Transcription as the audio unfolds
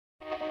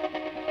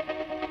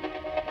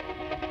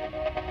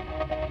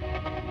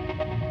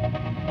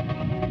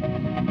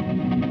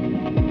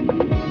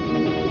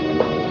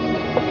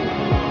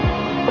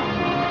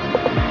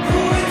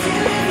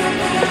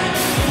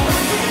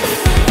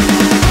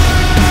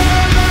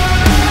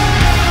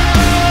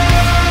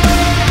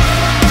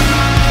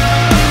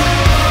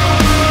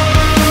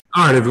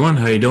right, everyone.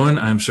 How you doing?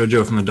 I'm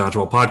Sergio from the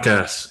Dodgeball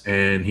Podcast,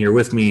 and here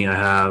with me I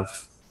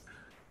have.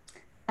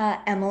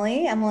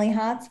 Emily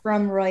Hotz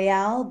from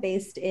Royale,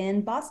 based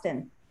in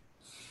Boston.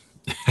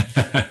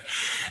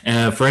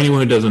 And for anyone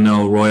who doesn't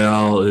know,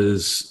 Royale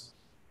is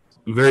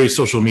very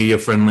social media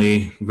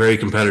friendly, very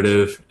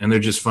competitive, and they're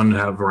just fun to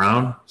have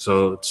around.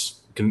 So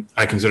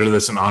I consider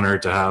this an honor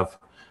to have,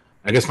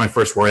 I guess, my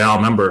first Royale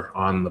member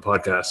on the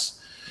podcast.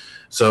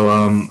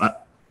 So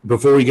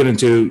before we get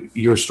into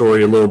your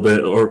story a little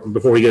bit, or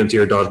before we get into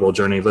your dodgeball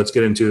journey, let's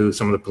get into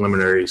some of the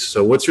preliminaries.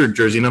 So what's your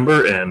jersey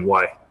number and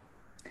why?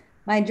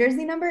 My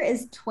jersey number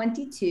is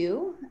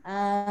 22.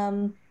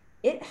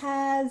 It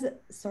has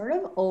sort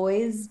of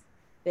always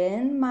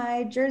been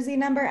my jersey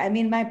number. I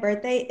mean, my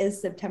birthday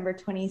is September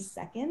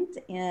 22nd,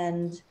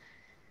 and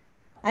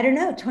I don't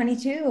know,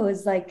 22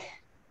 is like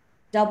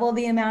double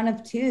the amount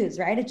of twos,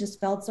 right? It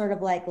just felt sort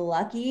of like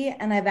lucky.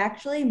 And I've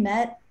actually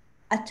met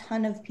a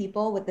ton of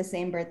people with the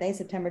same birthday,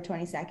 September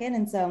 22nd.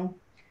 And so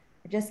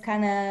I just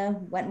kind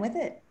of went with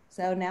it.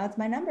 So now it's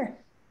my number.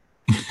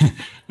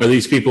 Are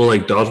these people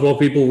like dodgeball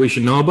people we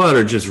should know about,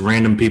 or just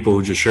random people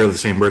who just share the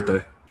same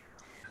birthday?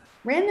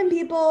 Random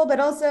people, but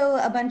also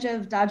a bunch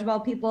of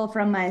dodgeball people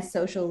from my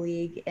social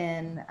league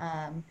in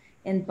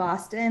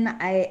Boston.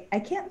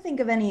 I can't think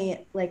of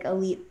any like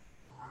USA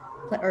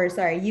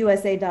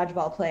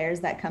dodgeball players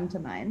that come to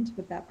mind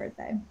with that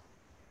birthday.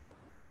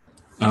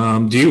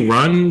 Do you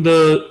run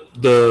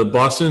the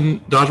Boston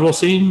dodgeball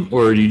scene,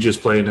 or do you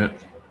just play in it?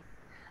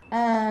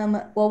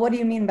 Well, what do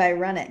you mean by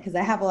run it? Because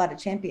I have a lot of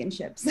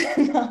championships.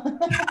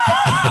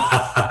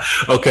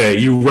 Okay,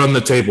 you run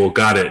the table,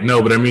 got it.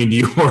 No, but I mean,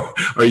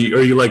 are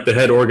you like the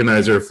head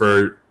organizer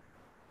for?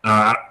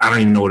 I don't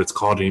even know what it's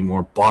called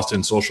anymore.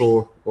 Boston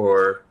Social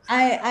or?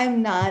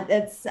 I'm not.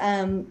 It's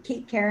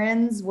Kate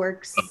Cairns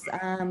works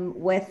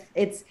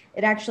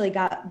it actually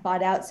got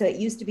bought out. So it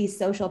used to be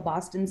Social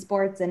Boston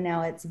Sports, and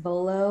now it's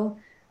Volo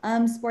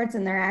Sports,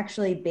 and they're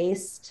actually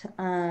based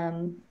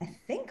I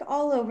think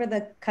all over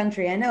the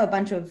country. I know a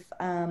bunch of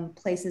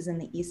places in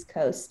the East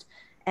Coast,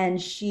 and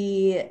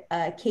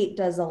Kate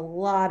does a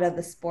lot of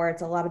the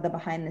sports, a lot of the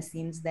behind the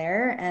scenes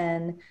there,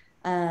 and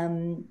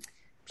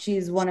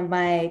she's one of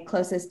my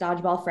closest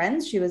dodgeball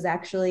friends. She was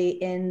actually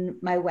in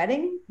my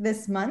wedding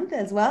this month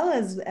as well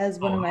as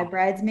one of my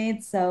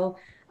bridesmaids. So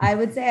I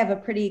would say I have a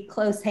pretty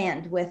close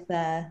hand with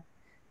the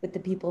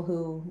people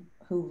who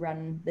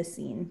run the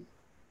scene.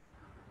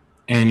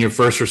 And your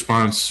first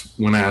response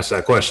when I asked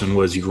that question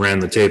was you ran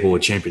the table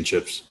with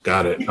championships.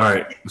 Got it. All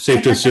right.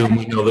 Safe to assume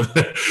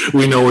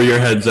we know where your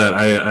head's at.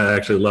 I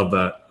actually love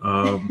that.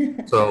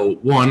 So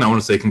one, I want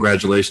to say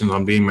congratulations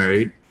on being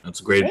married. That's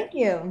a great, Thank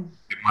you.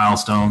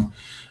 milestone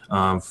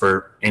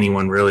for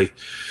anyone really.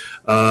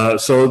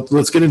 So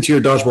let's get into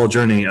your dodgeball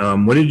journey.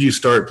 When did you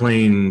start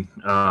playing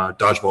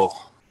dodgeball?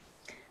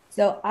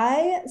 So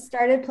I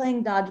started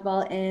playing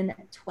dodgeball in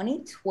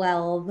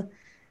 2012.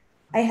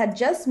 I had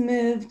just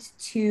moved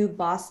to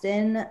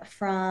Boston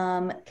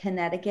from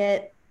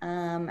Connecticut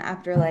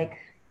after like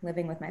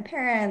living with my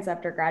parents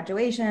after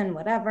graduation,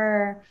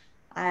 whatever.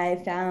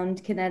 I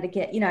found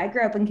Connecticut, I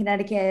grew up in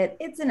Connecticut.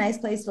 It's a nice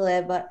place to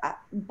live, but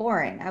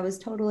boring. I was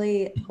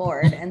totally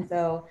bored. And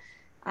so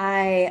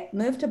I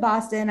moved to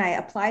Boston. I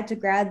applied to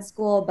grad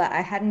school, but I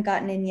hadn't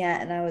gotten in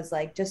yet. And I was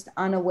like, just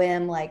on a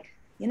whim, like,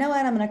 you know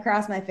what, I'm going to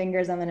cross my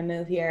fingers. I'm going to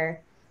move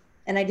here.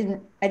 And I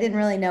didn't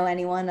really know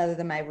anyone other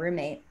than my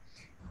roommate.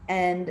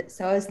 And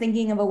so I was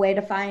thinking of a way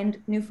to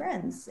find new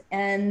friends.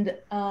 And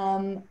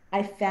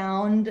I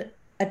found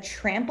a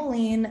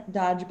trampoline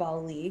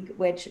dodgeball league,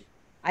 which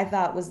I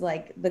thought was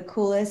like the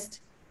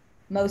coolest,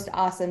 most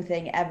awesome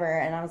thing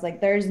ever. And I was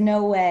like, there's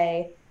no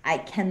way I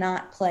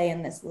cannot play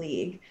in this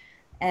league.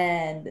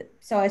 And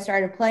so I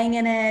started playing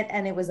in it,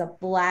 and it was a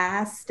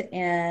blast.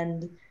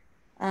 And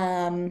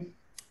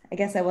I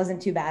guess I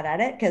wasn't too bad at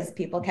it because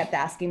people kept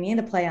asking me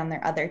to play on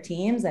their other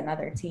teams and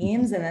other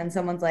teams. And then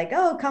someone's like,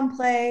 oh, come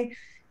play,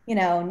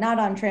 not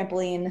on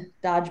trampoline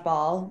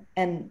dodgeball.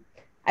 And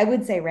I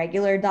would say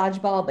regular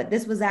dodgeball, but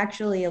this was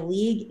actually a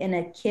league in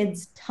a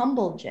kid's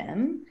tumble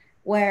gym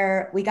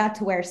where we got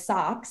to wear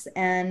socks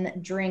and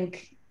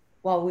drink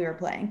while we were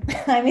playing.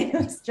 I mean,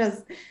 it was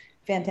just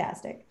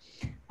fantastic.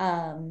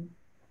 And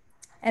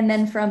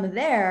then from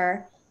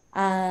there,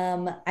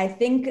 I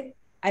think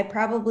I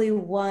probably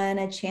won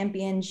a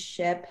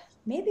championship,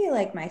 maybe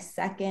like my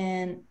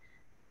second,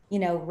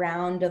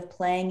 round of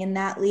playing in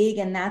that league.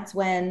 And that's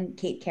when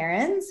Kate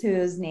Cairns,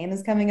 whose name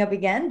is coming up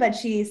again, but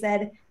she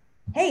said,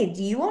 hey,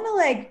 do you want to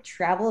like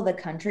travel the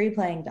country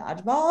playing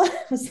dodgeball?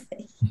 I was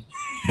like,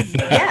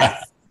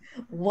 yes.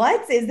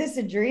 What is this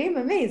a dream?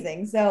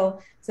 Amazing. So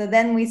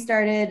then we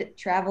started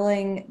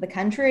traveling the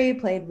country,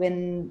 played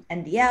in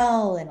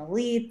NDL and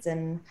elites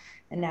and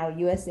now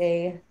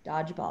USA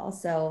dodgeball.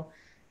 So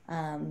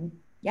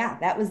yeah,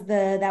 that was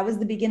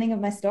the beginning of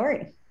my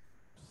story.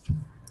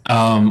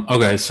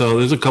 Okay, so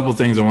there's a couple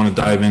things I want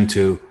to dive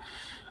into.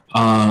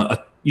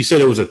 You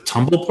said it was a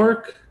tumble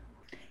park?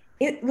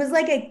 It was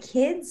like a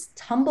kid's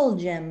tumble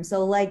gym.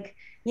 So like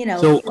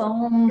So,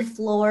 foam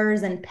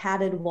floors and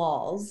padded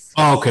walls.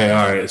 okay,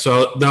 all right.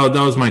 So that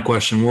was my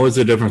question. What was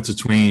the difference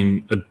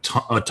between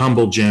a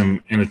tumble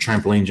gym and a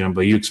trampoline gym?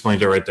 But you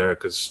explained it right there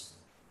because,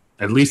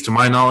 at least to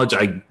my knowledge,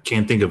 I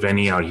can't think of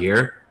any out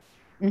here.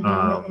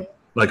 Hmm.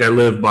 Like I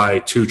live by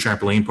two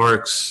trampoline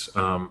parks,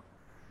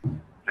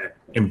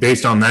 and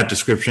based on that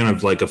description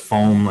of like a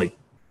foam like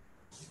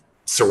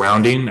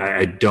surrounding,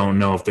 I don't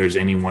know if there's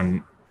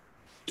anyone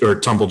or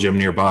tumble gym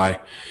nearby.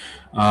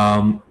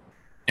 Um,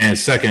 and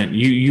second,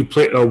 you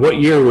play. What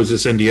year was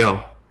this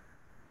NDL?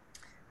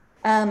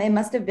 It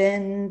must have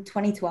been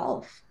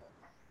 2012.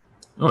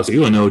 Oh, so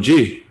you an OG.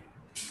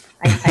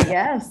 I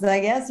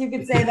guess you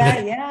could say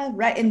that. Yeah,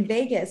 right in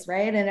Vegas,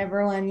 right? And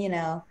everyone,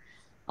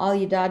 all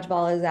you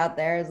dodgeballers out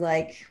there is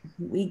like,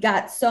 we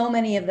got so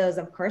many of those.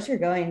 Of course, you're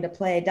going to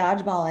play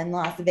dodgeball in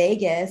Las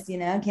Vegas.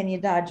 Can you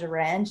dodge a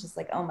wrench? It's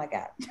like, oh my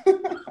God.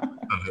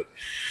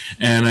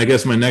 And I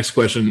guess my next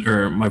question,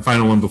 or my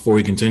final one before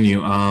we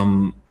continue,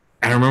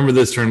 I remember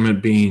this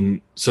tournament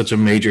being such a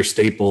major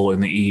staple in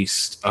the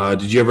East.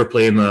 Did you ever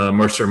play in the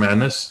Mercer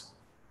Madness?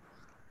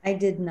 I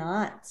did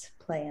not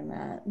play in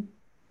that,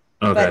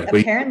 Okay, but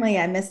but apparently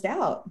I missed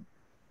out.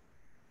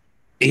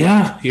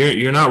 yeah,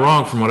 you're not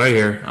wrong from what I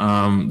hear.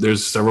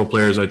 There's several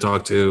players I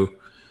talked to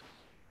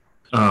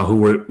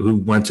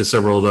who went to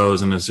several of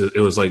those, and it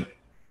was like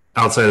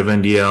outside of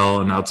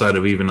NDL and outside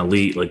of even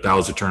Elite, like that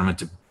was a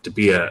tournament to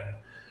be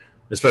at,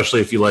 especially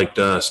if you liked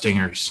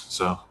Stingers.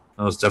 So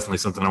that was definitely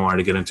something I wanted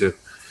to get into.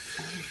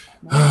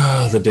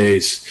 The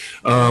days.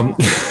 Yeah.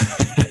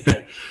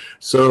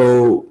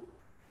 So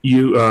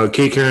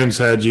Kay Cairns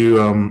had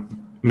you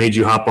made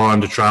you hop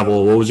on to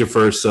travel. What was your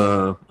first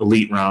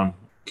Elite round?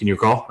 Can you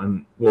recall?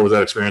 And what was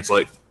that experience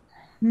like?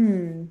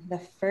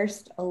 The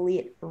first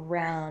elite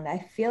round. I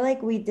feel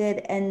like we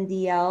did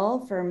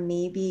NDL for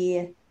maybe,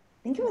 I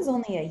think it was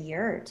only a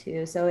year or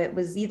two. So it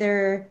was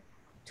either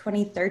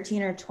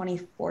 2013 or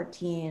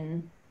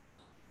 2014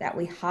 that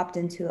we hopped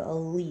into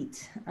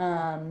elite.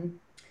 I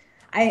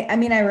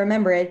mean, I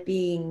remember it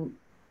being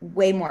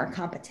way more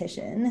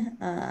competition.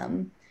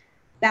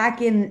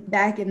 Back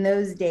in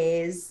those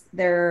days,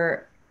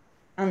 there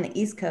on the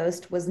East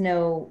Coast was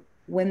no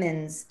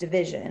women's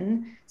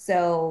division.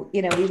 So,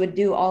 we would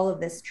do all of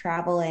this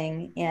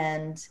traveling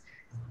and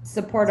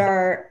support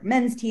our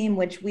men's team,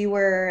 which we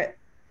were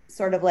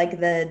sort of like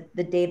the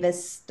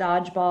Davis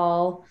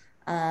dodgeball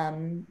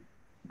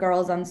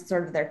girls on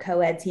sort of their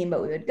co-ed team,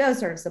 but we would go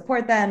sort of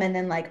support them and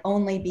then like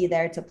only be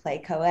there to play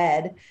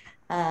co-ed.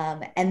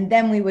 And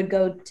then we would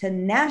go to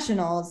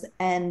nationals,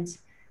 and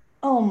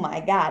oh my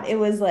God, it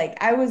was like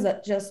I was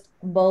just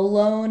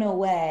blown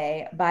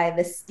away by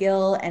the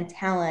skill and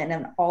talent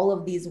and all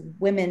of these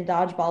women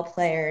dodgeball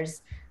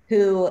players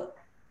who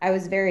I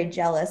was very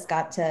jealous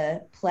got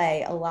to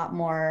play a lot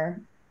more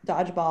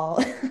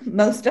dodgeball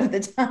most of the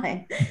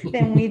time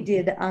than we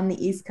did on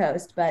the East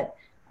Coast. But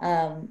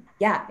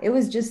yeah, it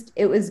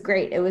was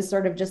great. It was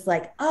sort of just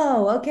like,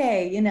 oh,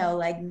 okay,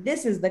 like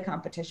this is the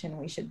competition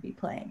we should be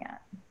playing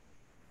at.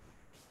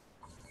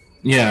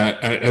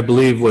 Yeah, I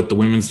believe what the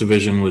women's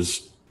division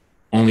was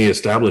only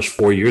established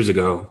 4 years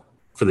ago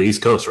for the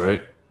East Coast,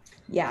 right?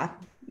 Yeah.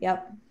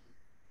 Yep.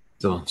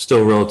 So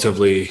still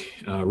relatively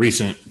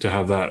recent to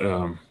have that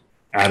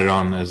added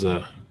on as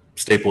a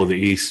staple of the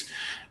East.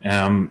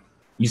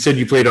 You said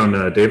you played on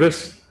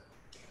Davis.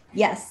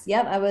 Yes.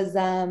 Yep. I was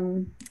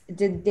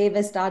did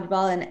Davis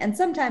dodgeball and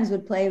sometimes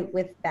would play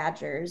with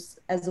Badgers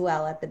as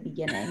well at the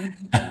beginning.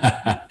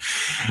 All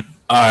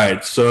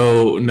right.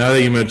 So now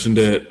that you mentioned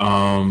it,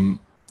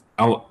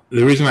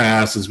 the reason I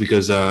asked is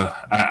because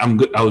I'm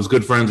good. I was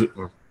good friends,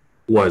 or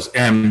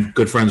am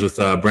good friends with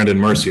Brendan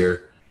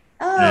Mercier.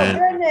 Oh, And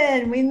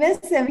Brendan, we miss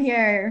him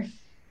here.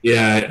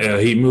 yeah,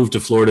 he moved to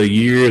Florida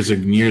years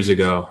and years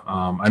ago.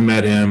 I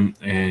met him,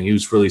 and he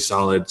was really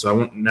solid.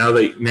 So now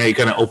you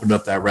kind of opened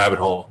up that rabbit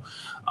hole.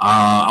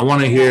 I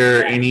want to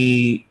hear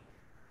any.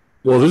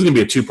 Well, this is gonna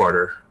be a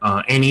two-parter.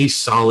 Any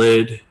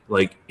solid,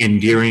 like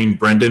endearing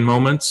Brendan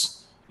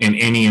moments, and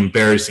any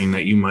embarrassing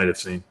that you might have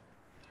seen.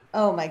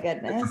 Oh my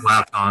goodness.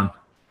 Laughed on.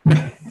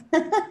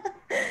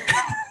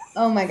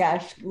 Oh my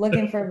gosh,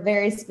 looking for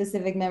very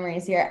specific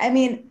memories here. I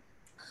mean,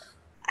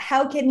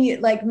 how can you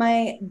like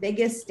my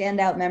biggest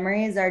standout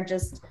memories are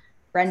just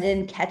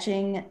Brendan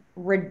catching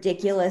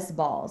ridiculous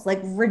balls,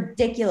 like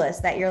ridiculous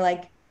that you're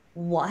like,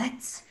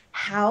 what?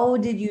 How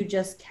did you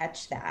just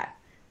catch that?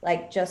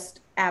 Like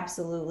just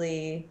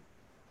absolutely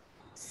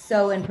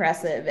so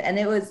impressive. And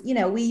it was,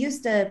 we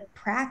used to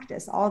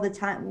practice all the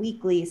time,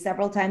 weekly,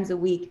 several times a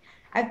week.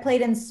 I've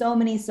played in so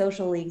many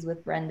social leagues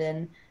with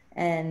Brendan,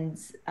 and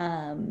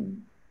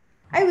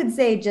I would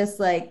say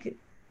just like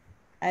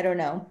I don't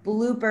know,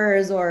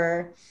 bloopers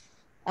or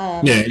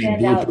Yeah, any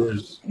standout,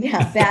 bloopers.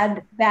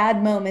 yeah,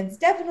 bad moments.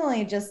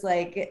 Definitely just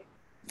like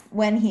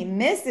when he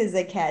misses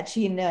a catch,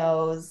 he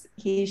knows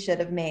he should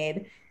have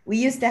made. We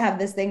used to have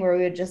this thing where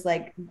we would just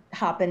like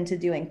hop into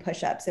doing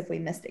push-ups if we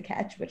missed a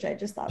catch, which I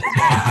just thought was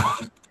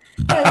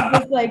very funny.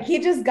 Just like he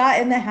just got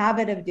in the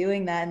habit of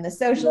doing that in the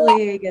social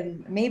league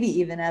and maybe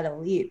even at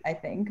elite, I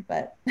think.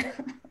 But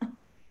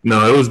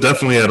No, it was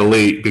definitely at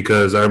elite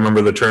because I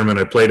remember the tournament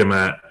I played him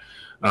at.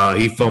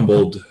 He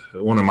fumbled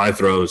one of my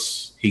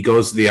throws. He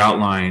goes to the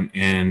outline,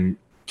 and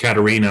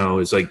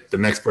Caterino is like the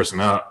next person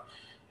up.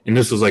 And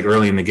this was like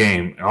early in the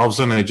game. And all of a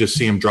sudden, I just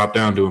see him drop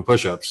down doing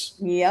push-ups.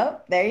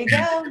 Yep, there you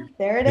go.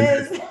 There it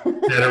And is.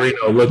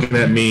 Caterino looking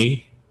at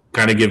me,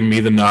 kind of giving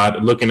me the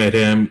nod, looking at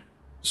him,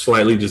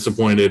 slightly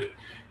disappointed,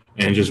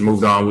 and just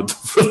moved on with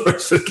the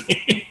rest of the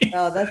game.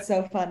 Oh, that's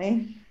so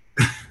funny.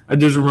 I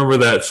just remember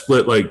that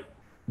split, like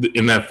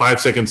in that 5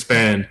 second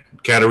span,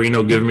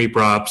 Caterino giving me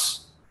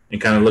props and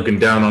kind of looking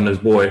down on his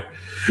boy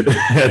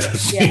at the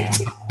same Yeah,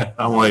 time.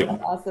 I'm like,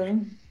 that's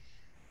awesome.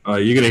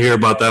 you're going to hear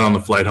about that on the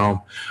flight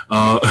home.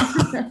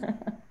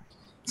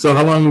 So,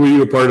 how long were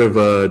you a part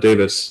of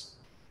Davis?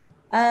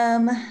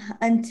 Um,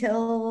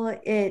 until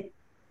it,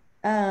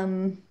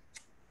 um,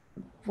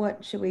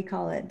 what should we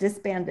call it?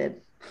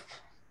 Disbanded.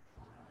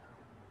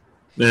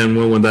 And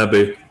when would that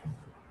be?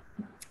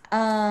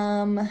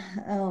 Um,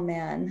 oh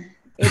man.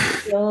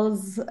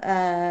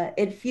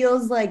 It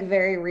feels like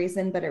very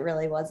recent, but it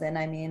really wasn't.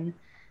 I mean,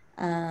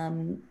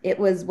 it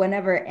was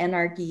whenever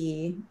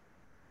Anarchy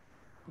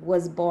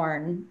was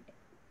born.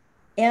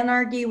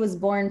 Anarchy was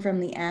born from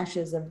the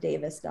ashes of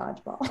Davis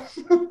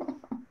dodgeball.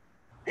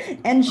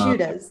 And Uh,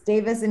 shooters,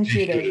 Davis and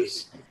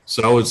shooters.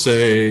 so, I would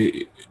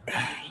say,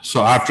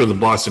 so after the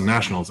Boston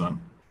Nationals, then.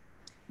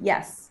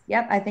 Yes.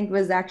 Yep. I think it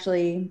was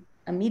actually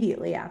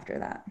immediately after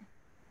that.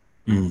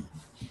 Mm.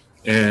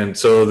 And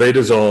so they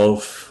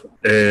dissolve.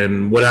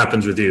 And what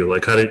happens with you?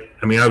 Like, how did,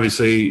 I mean,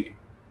 obviously,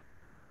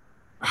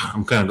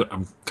 I'm kind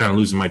of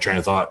losing my train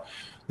of thought.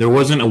 There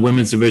wasn't a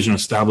women's division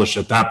established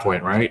at that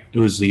point, right? It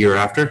was the year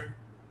after.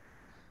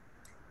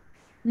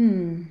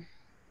 Hmm.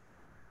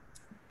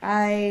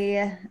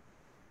 I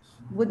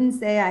wouldn't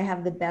say I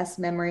have the best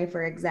memory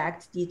for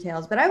exact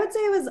details, but I would say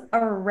it was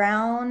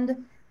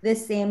around the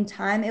same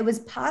time. It was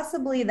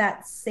possibly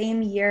that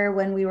same year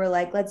when we were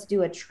like, let's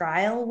do a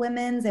trial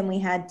women's, and we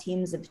had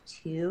teams of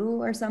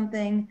two or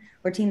something,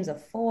 or teams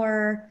of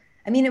four.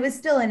 I mean, it was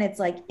still in its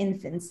like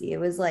infancy. It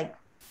was like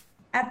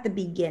at the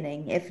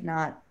beginning, if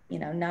not,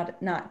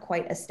 not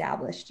quite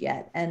established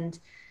yet. And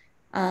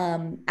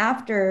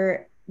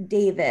after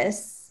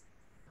Davis,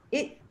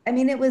 I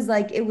mean, it was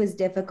like it was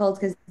difficult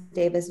because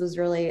Davis was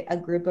really a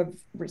group of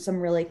some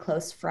really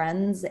close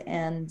friends,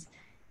 and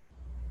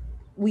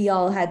we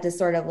all had to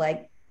sort of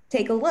like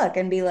take a look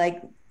and be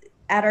like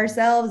at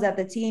ourselves, at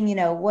the team,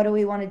 what do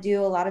we want to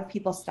do? A lot of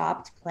people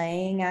stopped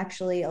playing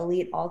actually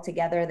elite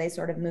altogether. They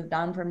sort of moved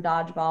on from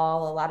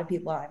dodgeball. A lot of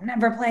people are like,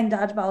 never playing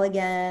dodgeball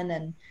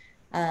again.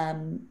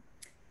 And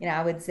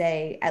I would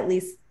say at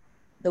least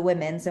the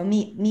women. So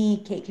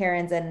me, Kate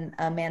Cairns, and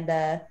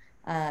Amanda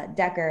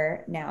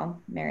Decker, now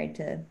married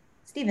to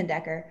Stephen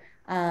Decker.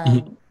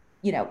 Mhm.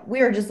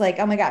 We were just like,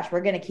 oh my gosh,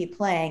 we're going to keep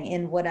playing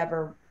in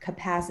whatever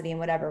capacity, in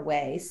whatever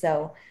way.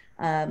 So,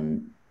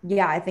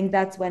 yeah, I think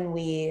that's when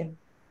we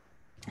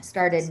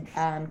started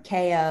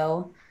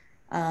KO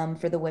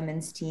for the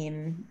women's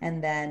team,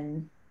 and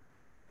then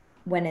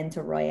went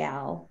into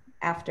Royale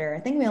after. I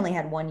think we only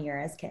had 1 year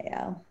as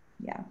KO.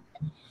 Yeah.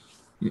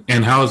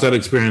 And how is that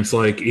experience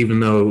like? Even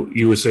though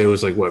you would say it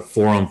was like what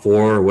 4-on-4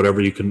 or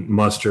whatever you can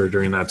muster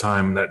during that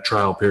time, that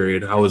trial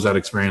period, how was that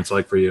experience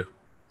like for you?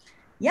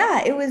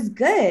 Yeah, it was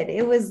good.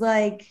 It was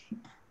like,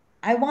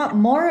 I want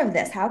more of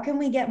this. How can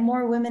we get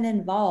more women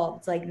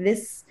involved? Like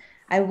this,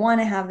 I want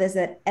to have this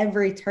at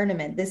every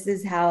tournament. This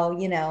is how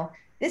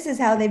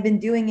they've been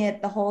doing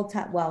it the whole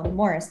time. Well,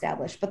 more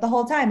established, but the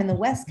whole time in the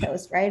West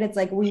Coast, right? It's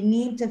like we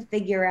need to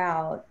figure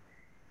out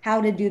how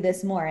to do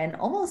this more. And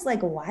almost like,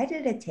 why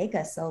did it take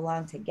us so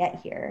long to get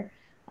here?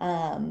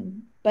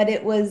 But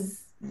it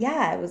was,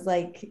 yeah, it was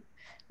like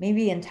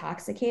maybe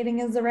intoxicating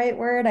is the right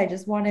word. I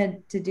just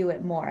wanted to do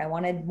it more. I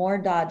wanted more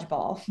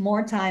dodgeball,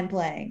 more time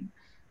playing.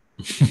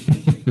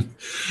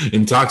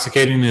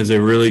 Intoxicating is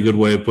a really good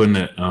way of putting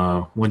it.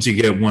 Once you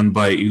get one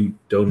bite, you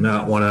do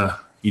not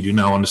want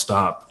to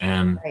stop,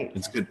 and Right.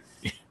 it's good.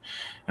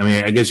 I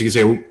mean, I guess you could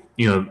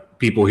say,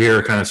 people here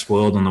are kind of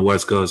spoiled on the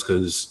West Coast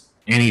because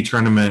any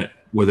tournament,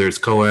 whether it's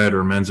co-ed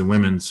or men's and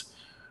women's,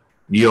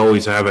 you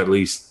always have at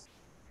least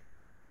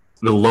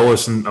the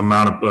lowest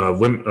amount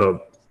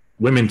of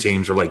women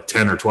teams are like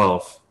 10 or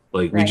 12.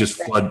 Like we Right.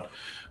 just flood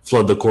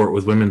the court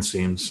with women's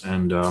teams,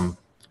 and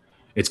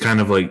it's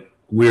kind of like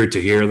weird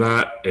to hear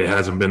that it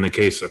hasn't been the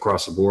case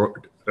across the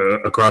board,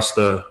 across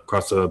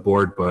the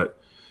board. But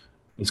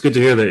it's good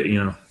to hear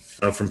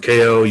that from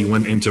KO you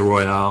went into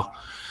Royale.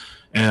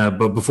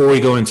 But before we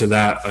go into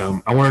that,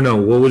 I want to know,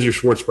 what was your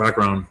sports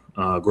background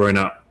growing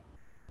up?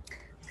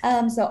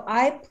 So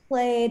I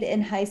played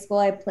in high school,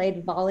 I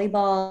played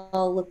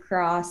volleyball,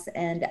 lacrosse,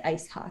 and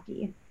ice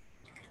hockey.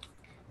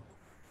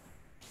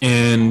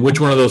 And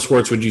which one of those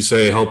sports would you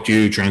say helped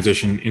you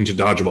transition into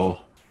dodgeball?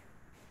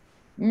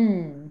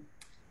 Hmm.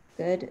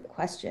 Good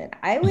question.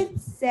 I would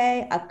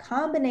say a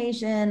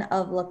combination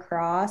of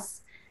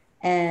lacrosse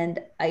and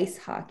ice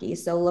hockey.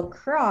 So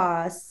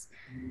lacrosse,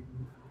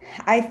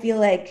 I feel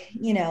like,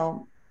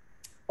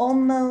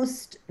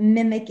 almost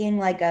mimicking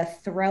like a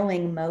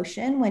throwing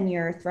motion when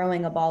you're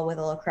throwing a ball with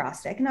a lacrosse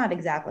stick. Not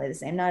exactly the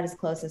same, not as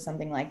close as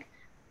something like,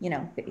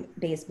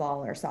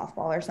 baseball or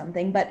softball or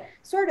something, but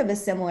sort of a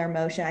similar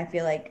motion. I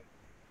feel like,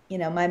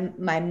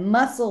 my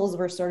muscles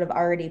were sort of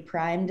already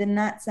primed in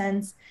that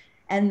sense.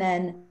 And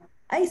then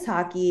ice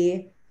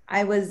hockey,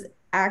 I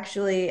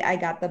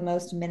got the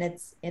most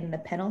minutes in the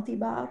penalty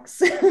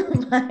box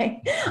on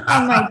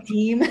my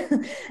team.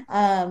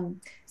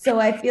 So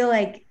I feel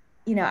like,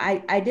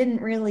 I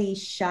didn't really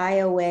shy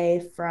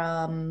away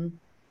from,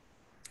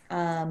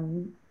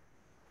 um,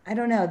 I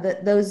don't know,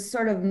 those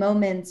sort of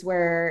moments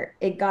where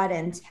it got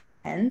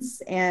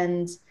intense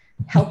and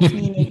helped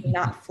me maybe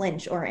not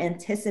flinch or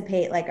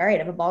anticipate, like, all right,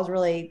 if a ball's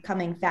really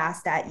coming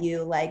fast at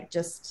you, like,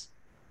 just,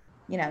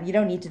 you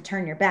don't need to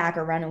turn your back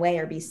or run away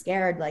or be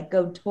scared, like,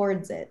 go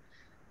towards it.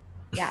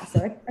 Yeah,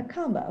 so a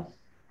combo.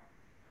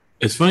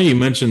 It's funny you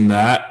mentioned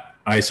that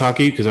ice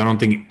hockey because I don't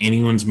think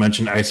anyone's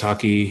mentioned ice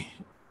hockey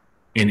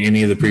in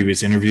any of the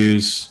previous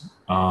interviews.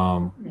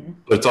 Hmm.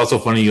 But it's also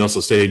funny you also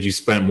stated you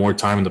spent more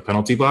time in the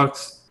penalty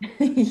box.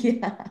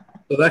 Yeah.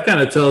 So that kind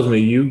of tells me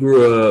you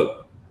grew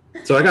up.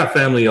 So I got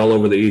family all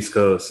over the East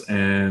Coast,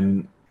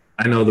 and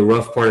I know the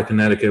rough part of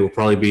Connecticut will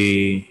probably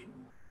be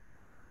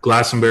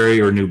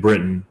Glastonbury or New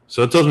Britain.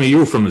 So it tells me you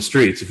were from the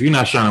streets if you're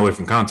not shying away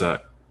from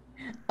contact.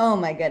 Oh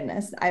my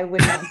goodness. I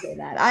would not say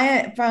that. I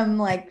am from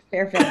like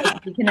Fairfield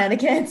County,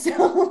 Connecticut. So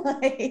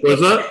What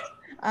was like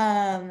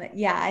that?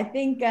 yeah, I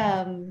think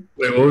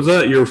Wait, what was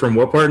that? You were from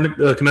what part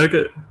of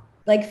Connecticut?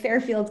 like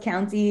Fairfield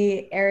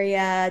County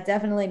area,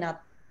 definitely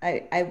not.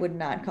 I would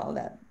not call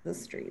that the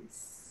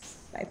streets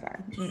by far.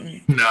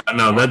 Mm-mm. No,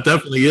 no, Yeah. that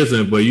definitely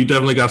isn't. But you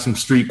definitely got some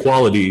street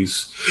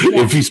qualities if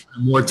Yeah. you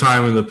spend more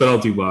time in the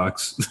penalty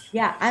box.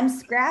 Yeah, I'm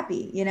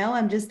scrappy,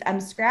 I'm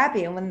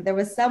scrappy. And when there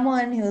was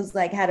someone who was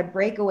like had a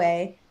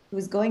breakaway who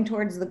was going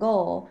towards the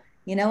goal,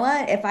 you know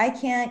what? If I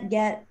can't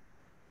get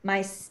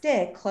my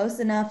stick close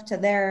enough to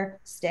their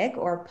stick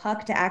or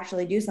puck to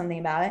actually do something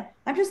about it,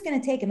 I'm just going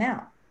to take him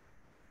out.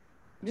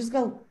 Just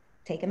go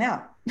take him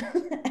out.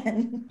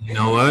 and, You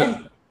know and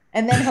what?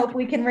 and then hope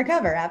we can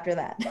recover after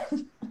that.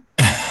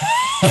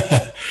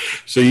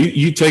 So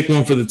you take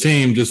one for the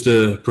team just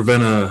to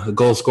prevent a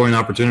goal scoring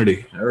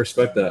opportunity. I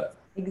respect that.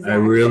 I Exactly.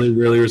 really,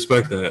 really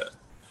respect that.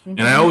 And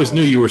I Hmm. always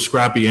knew you were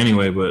scrappy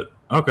anyway, but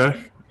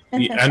okay.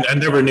 I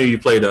never knew you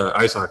played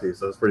ice hockey,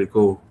 so that's pretty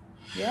cool.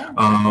 Yeah.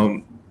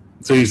 Um,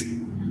 so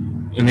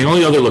and the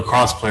only other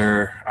lacrosse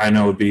player I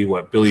know would be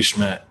what Billy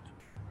Schmidt,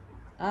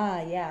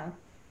 Ah, yeah.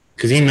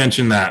 because he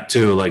mentioned that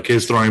too. Like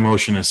his throwing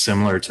motion is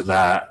similar to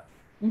that.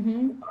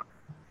 Hmm.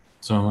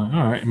 So I'm like,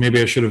 all right, maybe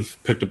I should have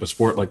picked up a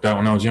sport like that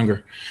when I was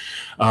younger.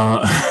 Uh,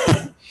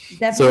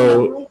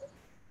 Definitely.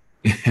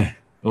 so,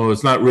 well,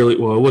 it's not really.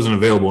 Well, it wasn't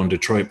available in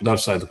Detroit, but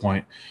that's beside the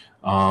point.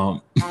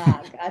 Um,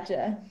 Ah,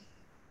 gotcha.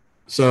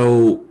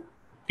 so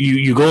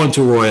you go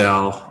into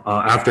Royale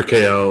after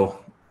KO,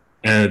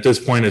 and at this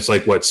point, it's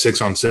like what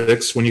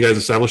 6-on-6 when you guys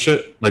establish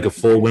it, like a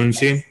full women's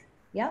team.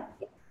 Yep.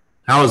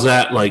 How is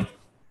that like?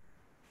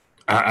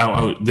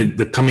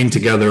 The coming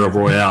together of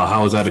Royale?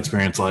 How was that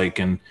experience like?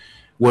 And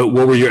what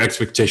were your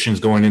expectations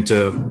going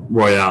into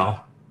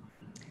Royale?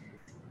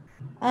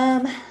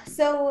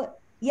 So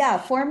yeah,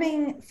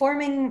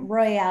 forming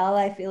Royale,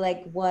 I feel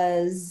like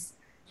was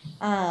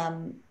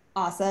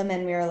awesome.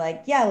 And we were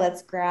like, yeah,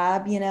 let's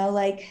grab,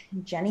 like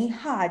Jenny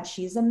Hodge,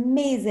 she's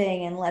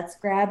amazing. And let's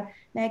grab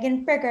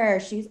Megan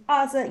Fricker, she's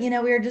awesome. We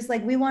were just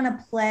like, we want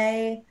to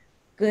play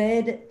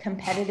good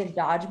competitive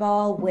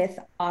dodgeball with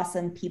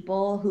awesome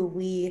people who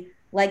we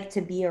like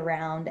to be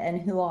around and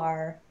who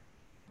are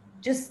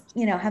just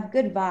have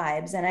good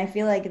vibes. And I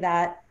feel like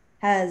that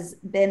has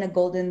been a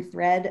golden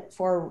thread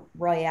for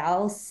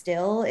Royale.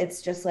 Still,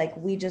 it's just like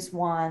we just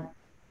want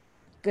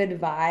good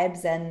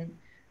vibes. And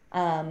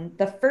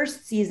the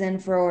first season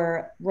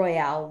for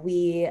Royale,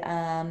 we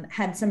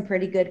had some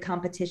pretty good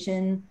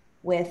competition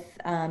with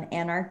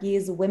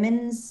Anarchy's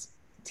women's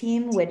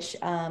team, which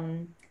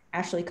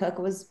Ashley Cook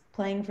was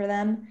playing for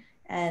them.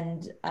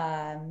 And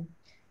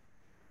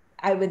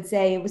I would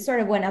say it was sort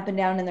of went up and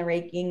down in the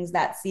rankings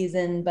that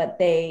season, but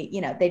they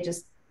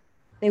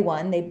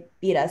won. They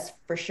beat us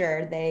for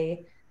sure.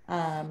 They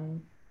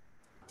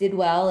did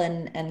well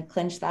and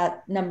clinched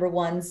that number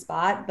one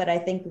spot. But I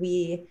think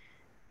we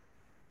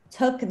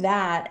took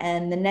that,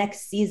 and the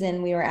next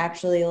season we were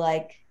actually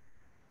like,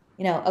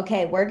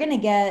 okay, we're gonna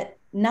get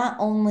not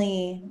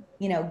only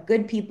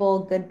good people,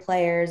 good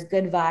players,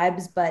 good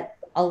vibes, but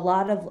a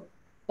lot of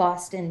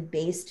Boston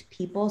based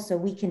people, so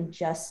we can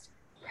just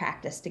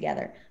practice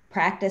together,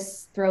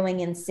 practice throwing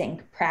in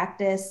sync,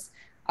 practice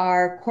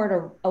our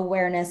court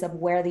awareness of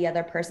where the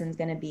other person's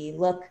going to be,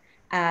 look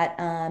at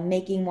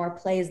making more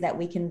plays that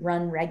we can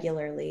run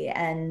regularly.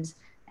 And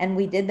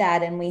we did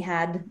that, and we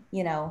had,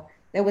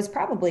 there was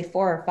probably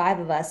 4 or 5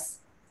 of us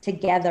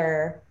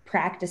together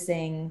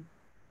practicing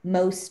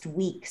most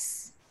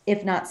weeks,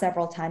 if not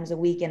several times a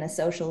week in a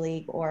social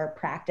league or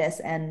practice.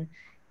 And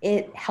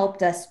it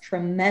helped us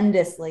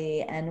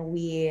tremendously. And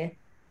we,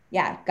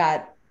 yeah,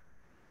 got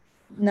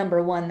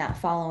number one that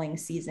following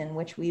season,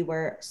 which we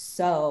were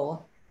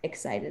so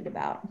excited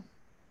about.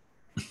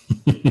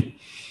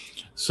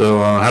 So,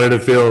 how did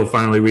it feel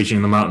finally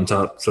reaching the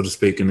mountaintop, so to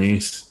speak, in the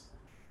East?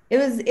 It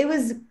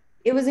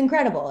was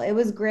incredible. It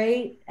was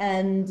great,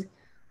 and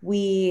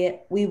we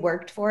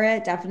worked for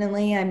it,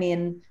 definitely. I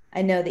mean,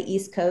 I know the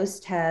East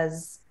Coast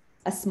has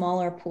a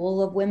smaller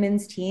pool of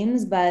women's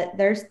teams, but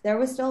there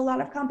was still a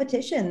lot of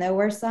competition. There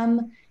were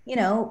some,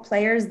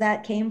 players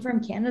that came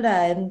from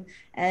Canada,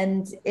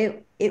 and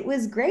it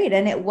was great.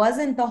 And it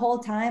wasn't the whole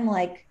time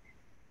like,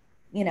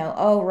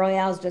 oh,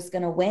 Royale's just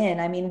going to win.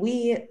 I mean,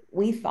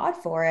 we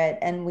fought for it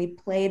and we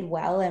played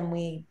well and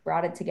we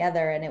brought it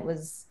together, and it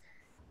was,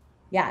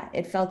 yeah,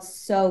 it felt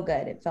so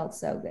good. It felt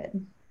so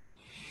good.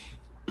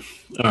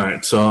 All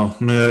right, so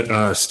I'm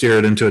gonna steer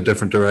it into a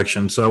different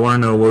direction. So I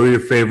want to know, what were your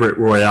favorite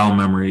Royale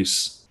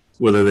memories,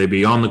 whether they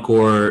be on the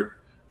court,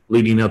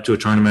 leading up to a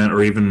tournament,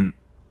 or even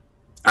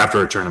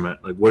after a tournament?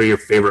 Like, what are your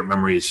favorite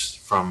memories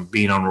from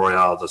being on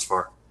Royale thus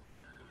far?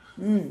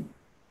 Mm.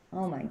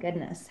 Oh my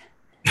goodness.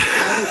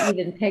 How to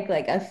even pick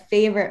like a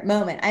favorite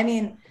moment. I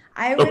mean,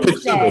 I Oh, would pick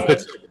several. Pick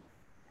say, several.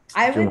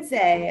 I If you would want.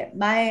 say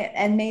my,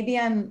 and maybe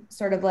I'm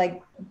sort of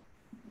like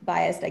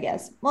biased, I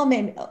guess. Well,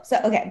 maybe. So,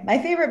 okay. My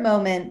favorite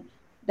moment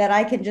that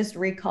I can just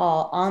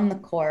recall on the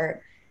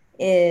court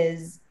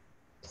is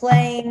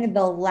playing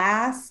the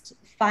last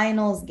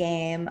finals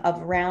game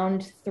of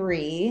round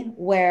three,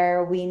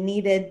 where we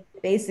needed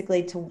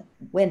basically to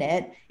win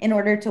it in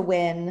order to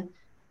win,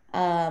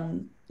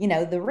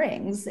 the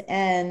rings.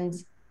 And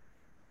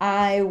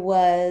I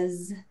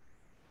was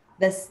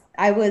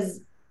I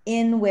was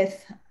in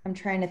with, I'm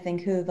trying to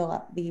think who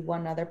the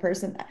one other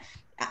person.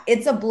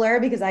 It's a blur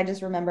because I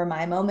just remember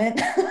my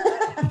moment.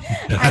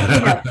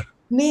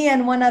 Me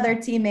and one other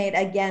teammate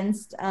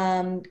against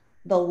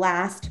the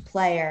last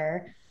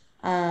player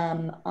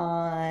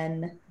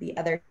on the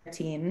other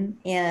team,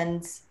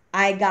 and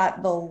I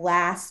got the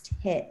last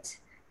hit.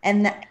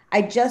 And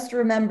I just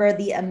remember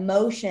the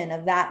emotion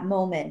of that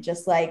moment,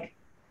 just like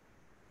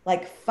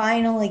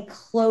finally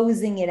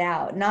closing it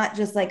out, not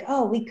just like,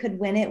 oh, we could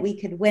win it,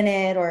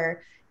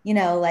 or,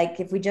 like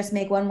if we just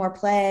make one more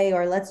play,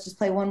 or let's just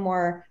play one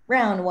more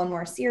round, one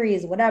more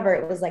series, whatever.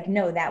 It was like,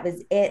 no, that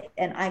was it.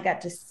 And I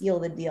got to seal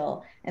the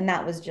deal. And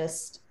that was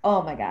just,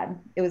 oh my God,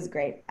 it was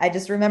great. I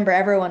just remember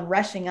everyone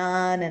rushing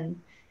on,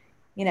 and,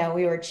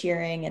 we were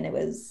cheering, and it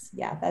was,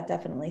 yeah, that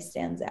definitely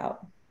stands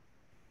out.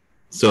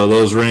 So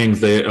those rings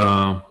that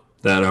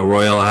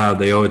Royale had,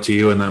 they owe it to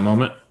you in that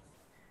moment.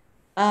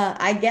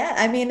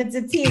 I mean, it's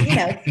a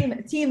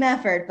team, team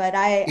effort, but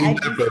I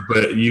just,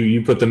 But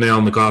you put the nail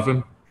in the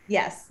coffin.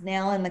 yes,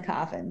 nail in the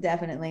coffin,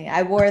 definitely.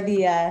 I wore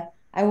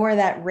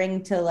that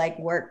ring to like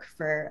work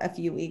for a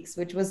few weeks,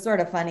 which was sort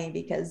of funny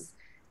because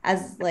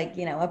as like,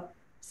 a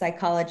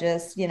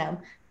psychologist,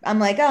 I'm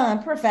like, oh,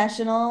 I'm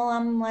professional.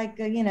 I'm like,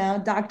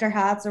 Dr.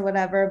 Hotz or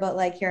whatever, but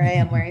like here I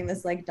am wearing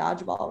this like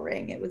dodgeball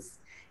ring. It was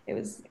it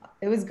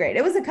was great.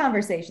 It was a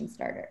conversation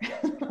starter.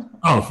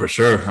 Oh, for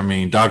sure. I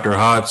mean, Dr.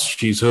 Hotz,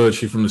 she's hood.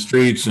 She's from the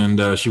streets, and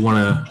she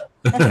won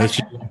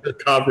she won a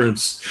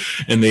conference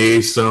in the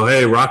East. So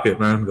hey, rock it,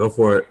 man. Go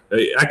for it.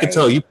 Hey, I could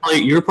tell Right. you play.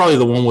 You're probably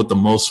the one with the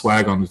most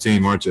swag on the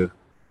team, aren't you?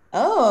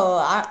 Oh,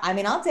 I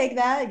mean, I'll take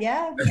that.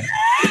 Yeah.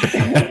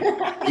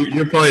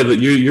 You're probably the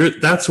you're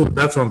that's what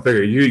I'm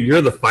figuring.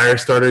 You're the fire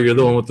starter. You're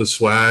the one with the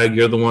swag.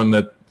 You're the one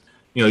that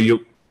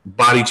you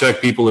body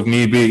check people if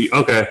need be.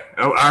 Okay,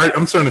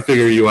 I'm starting to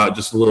figure you out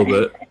just a little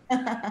bit.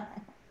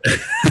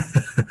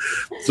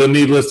 So,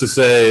 needless to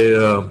say,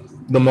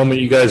 the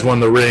moment you guys won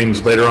the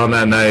rings later on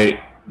that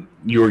night,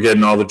 you were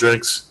getting all the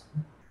drinks.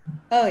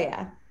 Oh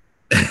yeah.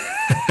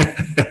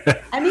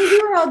 I mean,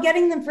 we were all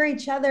getting them for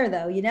each other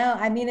though,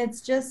 I mean,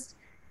 it's just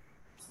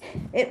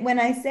it when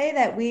I say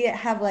that we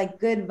have like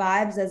good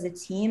vibes as a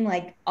team,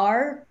 like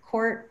our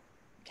court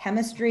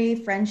chemistry,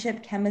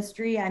 friendship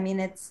chemistry, I mean,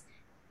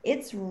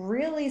 it's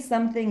really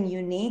something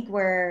unique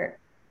where,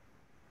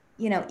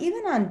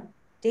 even on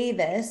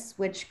Davis,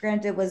 which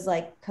granted was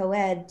like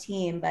co-ed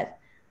team, but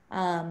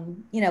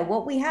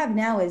what we have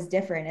now is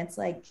different. It's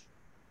like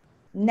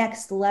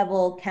next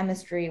level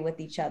chemistry with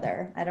each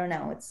other. I don't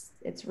know.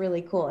 It's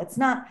really cool. It's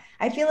not,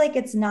 I feel like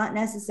it's not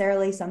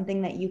necessarily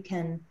something that you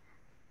can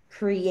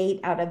create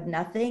out of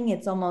nothing.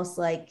 It's almost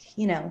like,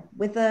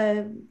 with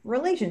a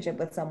relationship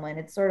with someone,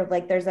 it's sort of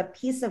like there's a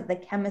piece of the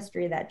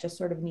chemistry that just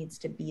sort of needs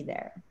to be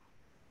there.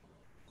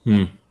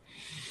 Hmm.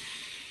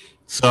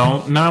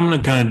 So now I'm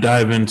going to kind of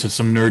dive into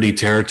some nerdy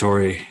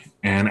territory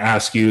and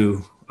ask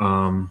you,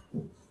 in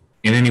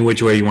any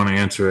which way you want to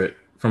answer it,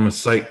 from a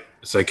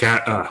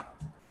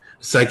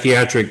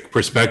psychiatric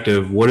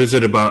perspective. What is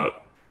it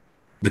about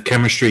the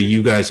chemistry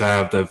you guys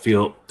have that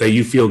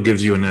you feel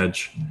gives you an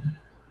edge?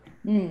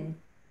 Hmm.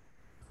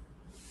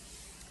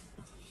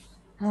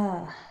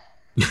 Ah.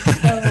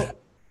 So,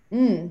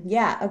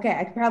 yeah, okay.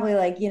 I could probably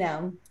like,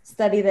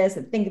 study this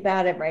and think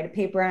about it, write a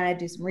paper on it,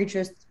 do some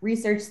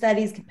research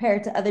studies, compare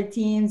it to other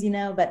teams,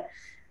 but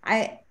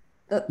I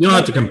You don't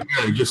have the to thing,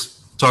 compare.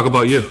 Just talk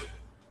about you.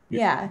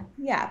 yeah,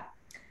 yeah.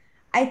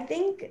 I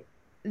think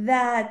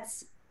that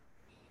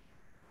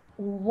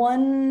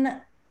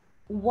one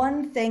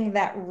thing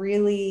that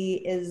really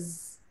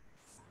is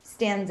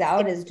stands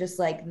out is just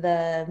like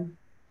the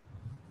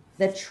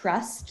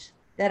trust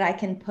that I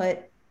can put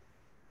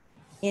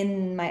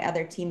in my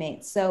other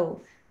teammates.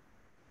 So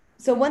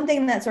one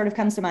thing that sort of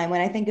comes to mind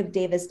when I think of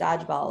Davis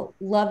Dodgeball,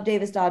 love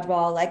Davis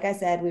Dodgeball. Like I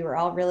said, we were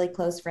all really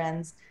close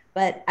friends,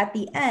 but at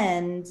the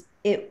end,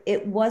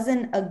 it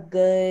wasn't a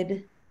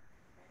good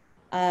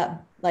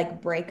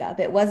like breakup.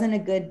 It wasn't a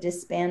good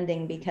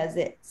disbanding because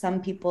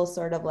some people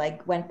sort of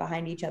like went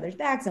behind each other's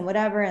backs and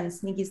whatever and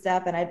sneaky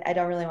stuff. And I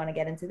don't really want to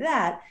get into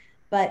that.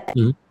 But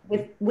Mhm.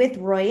 with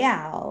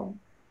Royale,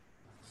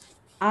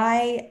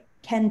 I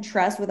can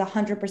trust with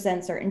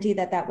 100% certainty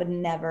that that would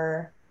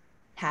never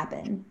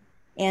happen.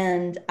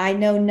 And I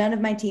know none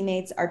of my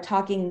teammates are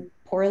talking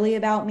poorly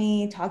about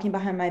me, talking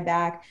behind my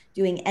back,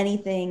 doing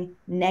anything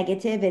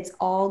negative. It's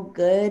all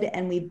good.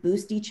 And we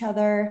boost each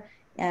other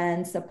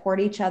and support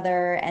each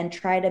other and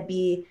try to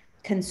be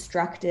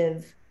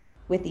constructive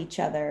with each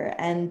other.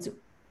 And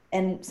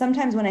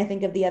sometimes when I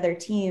think of the other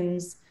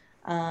teams,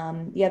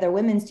 the other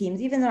women's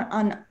teams, even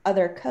on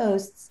other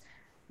coasts,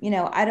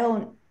 I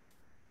don't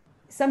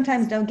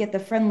sometimes don't get the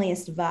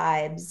friendliest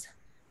vibes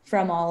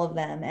from all of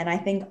them. And I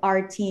think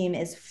our team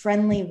is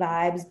friendly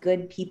vibes,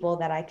 good people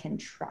that I can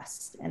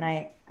trust. And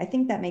I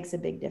think that makes a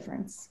big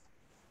difference.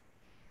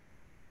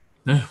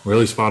 Yeah,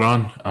 really spot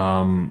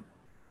on.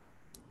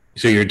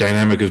 So your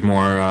dynamic is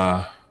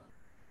more,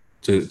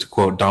 to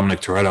quote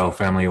Dominic Toretto,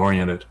 family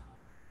oriented.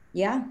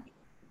 Yeah.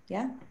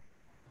 Yeah.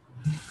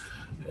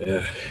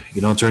 Yeah,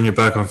 you don't turn your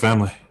back on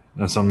family.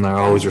 That's something I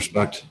always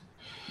respect.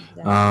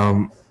 Exactly.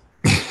 Um,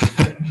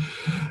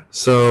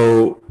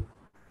 so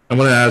I'm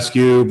going to ask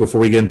you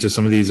before we get into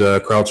some of these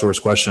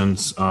crowdsourced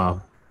questions.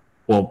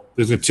 Well,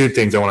 there's two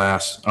things I want to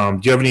ask. Do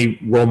you have any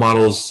role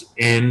models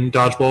in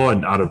dodgeball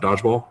and out of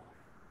dodgeball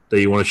that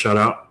you want to shout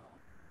out?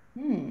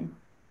 Hmm.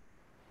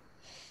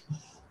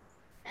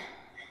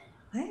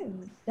 I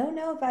don't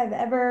know if I've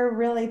ever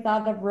really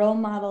thought of role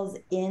models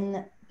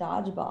in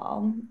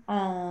dodgeball.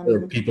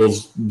 Or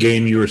people's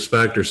game you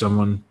respect, or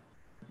someone?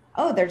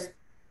 Oh,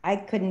 I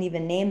couldn't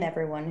even name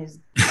everyone who's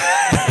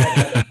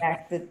that I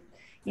respect. That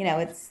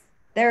it's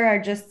there are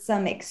just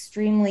some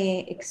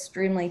extremely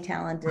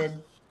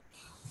talented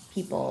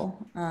people.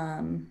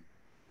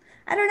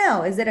 I don't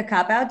know. Is it a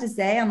cop out to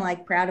say I'm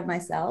like proud of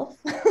myself?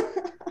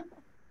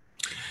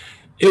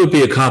 It would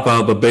be a cop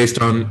out, but based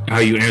on how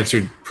you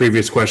answered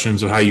previous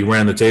questions of how you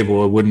ran the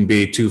table, it wouldn't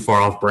be too far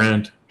off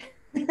brand.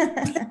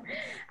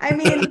 I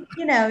mean,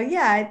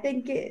 yeah, I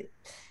think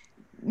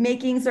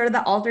making sort of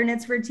the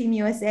alternates for Team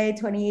USA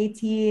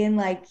 2018,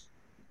 like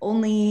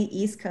only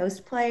East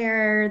Coast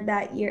player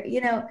that year,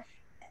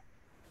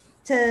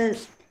 to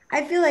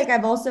I feel like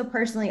I've also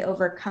personally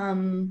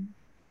overcome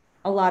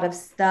a lot of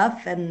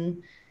stuff,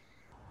 and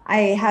I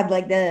had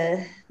like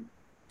the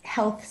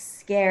health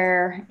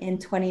scare in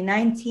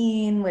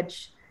 2019,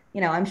 which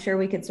I'm sure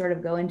we could sort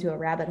of go into a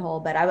rabbit hole,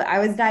 but I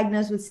was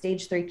diagnosed with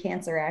stage 3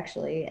 cancer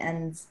actually,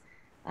 and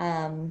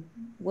um,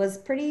 was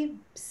pretty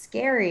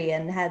scary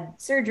and had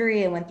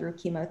surgery and went through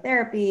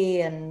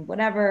chemotherapy and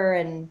whatever.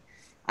 And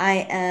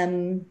I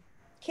am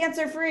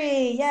cancer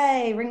free.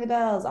 Yay, ring the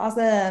bells.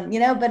 Awesome.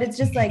 But it's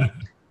just like,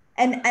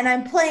 and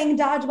I'm playing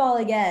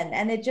dodgeball again,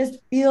 and it just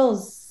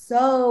feels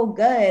so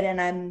good.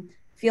 And I'm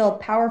feel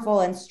powerful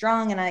and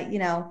strong.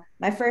 And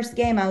my first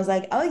game, I was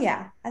like, oh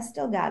yeah, I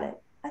still got it.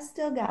 I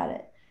still got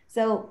it.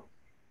 So,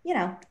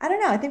 I don't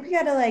know. I think we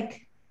got to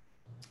like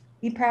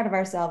be proud of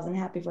ourselves and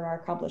happy for our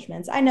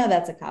accomplishments. I know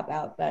that's a cop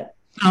out, but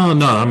Oh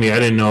no, I mean I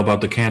didn't know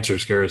about the cancer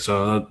scare.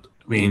 So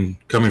I mean,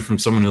 coming from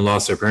someone who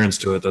lost their parents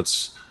to it,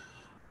 that's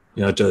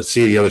to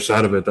see the other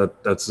side of it,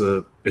 that's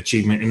a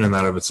achievement in and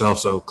out of itself.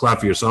 So clap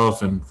for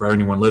yourself, and for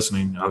anyone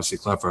listening, obviously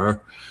clap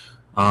for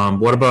her.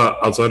 What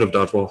about outside of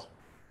dodgeball?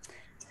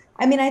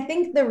 I mean, I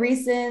think the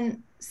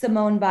recent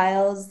Simone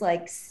Biles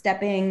like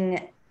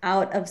stepping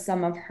out of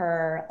some of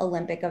her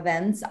Olympic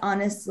events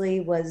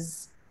honestly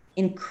was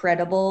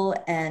incredible.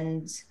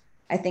 And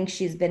I think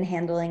she's been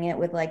handling it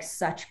with like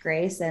such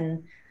grace.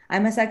 And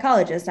I'm a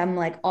psychologist. I'm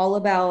like all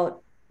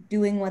about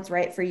doing what's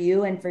right for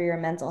you and for your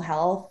mental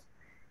health.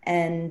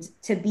 And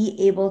to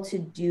be able to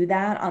do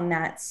that on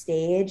that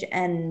stage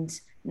and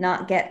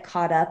not get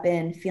caught up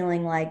in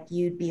feeling like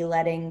you'd be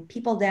letting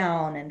people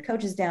down and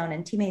coaches down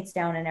and teammates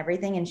down and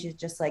everything. And she's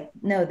just like,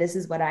 no, this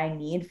is what I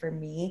need for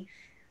me.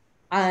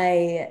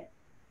 I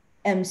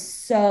am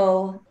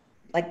so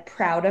like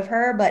proud of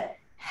her, but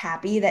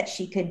happy that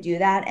she could do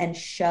that and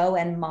show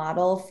and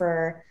model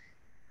for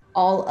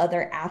all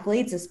other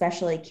athletes,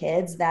 especially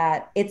kids,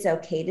 that it's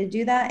okay to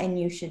do that and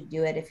you should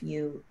do it if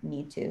you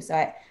need to. So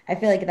I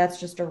feel like that's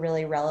just a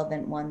really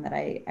relevant one that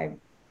I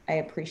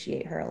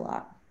appreciate her a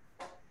lot.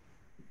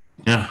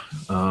 Yeah,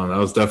 that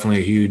was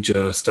definitely a huge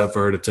step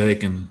for her to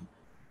take. And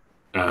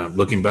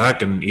looking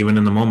back, and even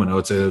in the moment, I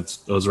would say it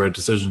was the right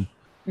decision.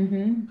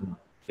 Mm-hmm.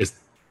 It's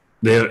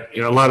there.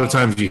 A lot of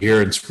times you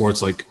hear in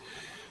sports like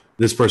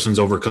this person's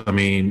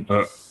overcoming.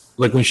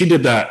 Like when she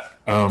did that,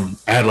 I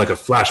had like a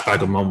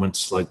flashback of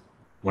moments like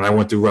when I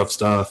went through rough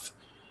stuff.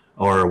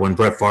 or when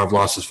Brett Favre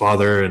lost his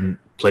father and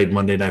played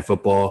Monday Night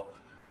Football.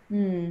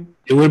 Mm,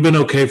 It would have been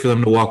okay for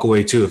them to walk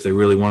away too if they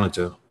really wanted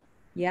to.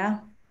 yeah.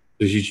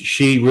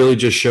 She really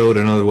just showed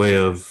another way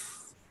of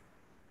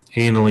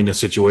handling the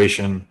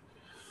situation.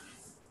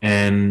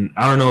 And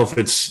I don't know if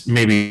it's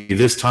maybe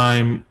this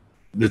time,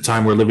 the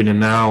time we're living in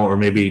now, or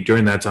maybe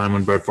during that time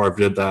when Brett Favre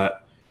did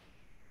that.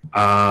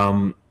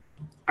 Um,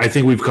 I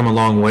think we've come a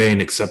long way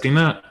in accepting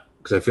that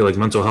because I feel like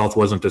mental health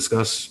wasn't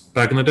discussed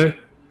back in the day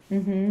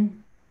Mm-hmm.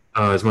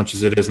 as much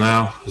as it is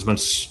now, as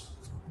much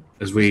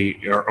as we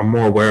are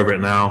more aware of it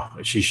now.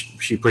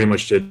 She pretty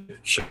much did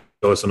show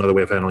us another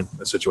way of handling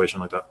a situation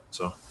like that.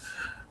 So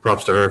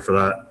props to her for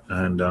that.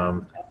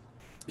 And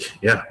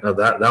yeah, no,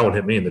 that one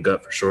hit me in the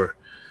gut for sure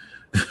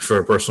for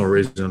a personal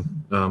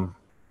reason.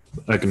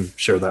 I can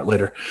share that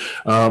later.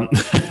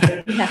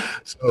 Yeah.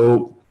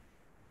 So,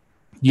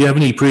 do you have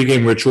any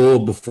pregame ritual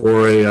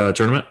before a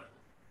tournament?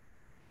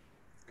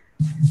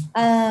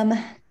 Um,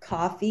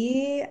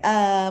 Coffee.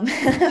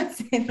 I'd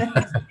say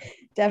that's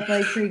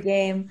definitely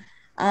pregame.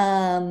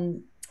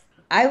 Um,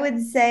 I would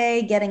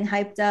say getting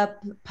hyped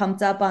up,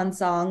 pumped up on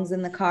songs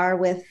in the car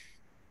with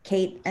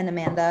Kate and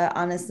Amanda,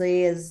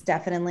 honestly, is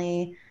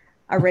definitely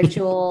a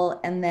ritual.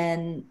 And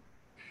then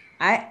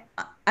I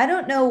I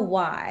don't know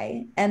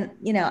why. And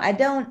I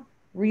don't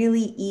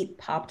really eat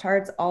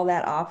Pop-Tarts all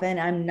that often.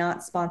 I'm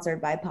not sponsored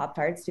by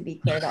Pop-Tarts, to be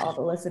clear to all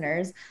the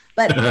listeners,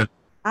 but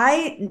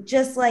I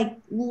just like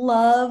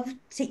love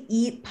to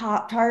eat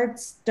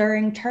Pop-Tarts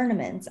during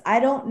tournaments.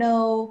 I don't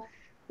know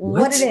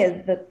what it What?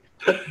 is, the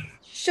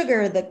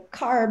sugar, the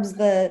carbs,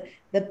 the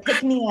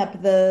pick me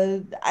up,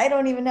 the I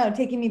don't even know,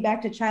 taking me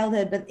back to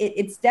childhood, but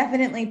it's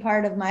definitely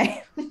part of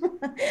my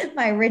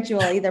my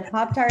ritual, either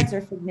Pop-Tarts or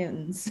Fig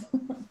Newtons.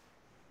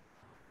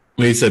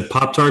 When you said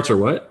Pop Tarts or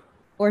what?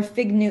 Or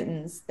Fig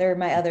Newtons. They're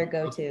my other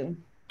go-to.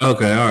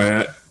 Okay, all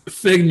right.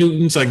 Fig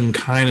Newtons, I can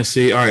kind of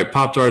see. All right,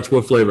 Pop Tarts,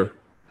 what flavor?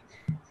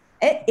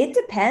 It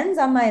depends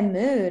on my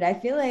mood. I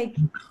feel like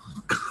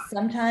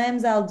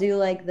sometimes I'll do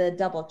like the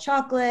double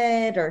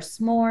chocolate or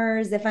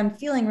s'mores. If I'm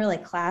feeling really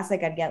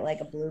classic, I'd get like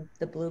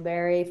the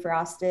blueberry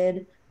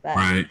frosted, but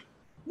Right.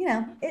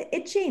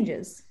 it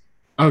changes.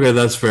 Okay,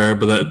 that's fair,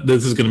 but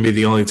this is going to be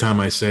the only time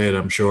I say it.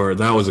 I'm sure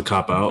that was a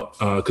cop out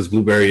because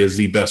blueberry is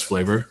the best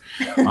flavor.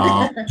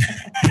 Um,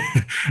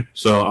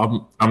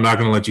 so I'm not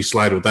going to let you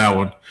slide with that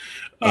one.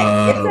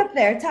 Hey, it's Uh, up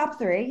there, top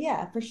three.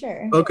 Yeah, for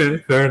sure. okay,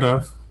 fair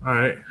enough. All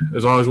right,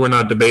 as long as we're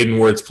not debating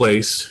where it's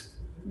placed.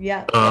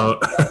 Yeah. Uh,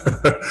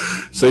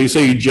 so you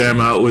say you jam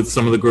out with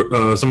some of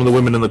the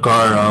women in the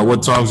car.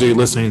 What songs are you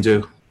listening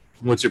to?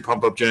 What's your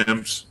pump up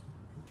jams?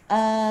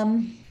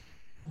 Um,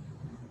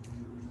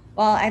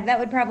 well, that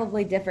would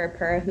probably differ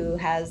per who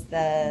has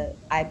the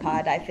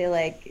iPod. I feel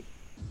like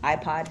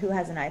iPod, who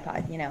has an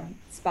iPod,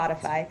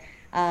 Spotify.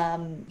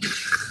 Um,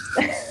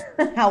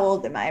 how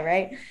old am I,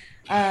 right?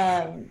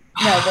 No,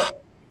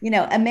 but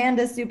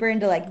Amanda's super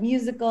into like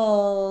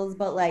musicals,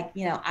 but like,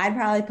 I'd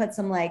probably put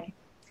some like,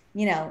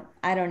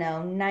 I don't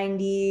know,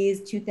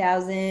 90s,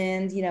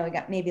 2000s, we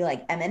got maybe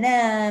like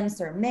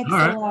Eminem's or All Mix a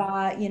right.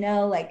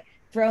 lot, like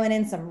throwing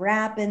in some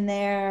rap in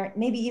there,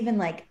 maybe even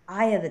like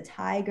Eye of the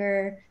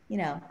Tiger, I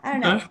don't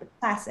know, Okay. the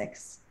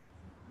classics.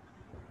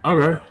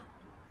 Okay.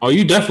 Oh,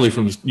 you definitely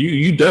from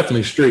you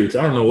definitely streets.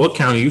 I don't know what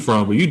county you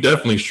from, but you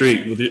definitely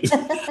street with it.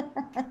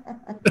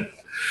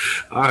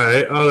 All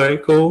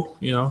right, cool.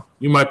 You know,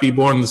 you might be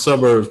born in the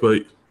suburbs,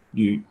 but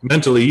you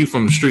mentally you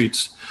from the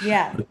streets.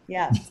 Yeah,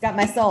 yeah, it's got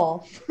my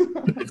soul.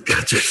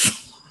 Got your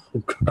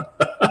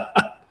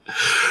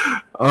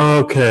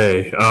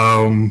okay.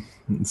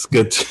 It's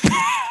good.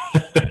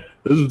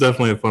 This is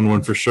definitely a fun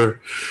one for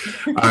sure.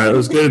 All right,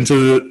 let's get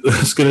into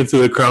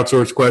the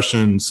crowdsourced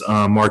questions.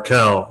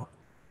 Markel,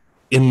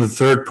 in the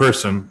third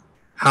person,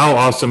 how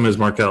awesome is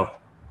Markel?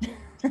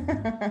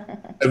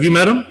 Have you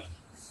met him?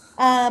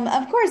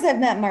 Of course I've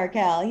met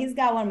Markel. He's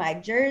got one of my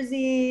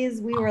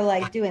jerseys. We were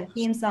like doing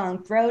theme song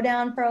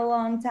throwdown for a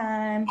long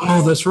time.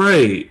 Oh, that's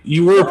right.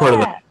 You were a part of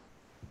that.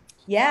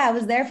 Yeah. Yeah, I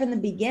was there from the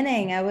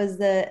beginning. I was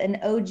an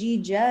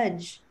OG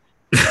judge.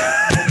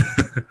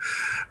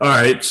 All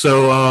right.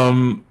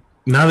 So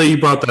now that you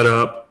brought that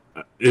up,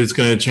 it's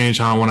going to change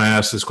how I want to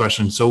ask this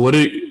question. So what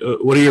are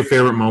your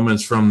favorite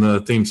moments from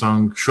the theme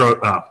song?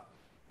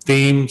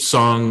 Theme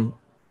song,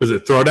 is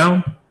it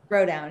Throwdown?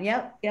 Throwdown.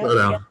 Yep, yep.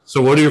 Throwdown.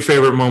 So what are your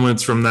favorite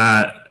moments from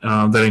that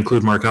that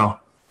include Markel?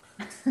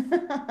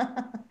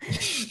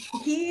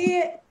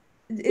 He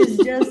is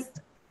just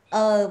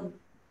a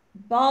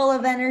ball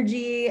of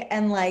energy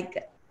and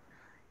like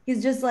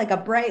he's just like a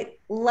bright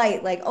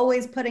light, like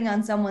always putting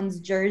on someone's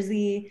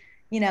jersey,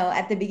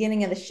 at the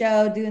beginning of the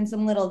show, doing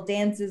some little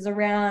dances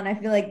around. I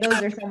feel like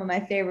those are some of my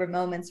favorite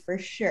moments for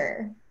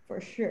sure.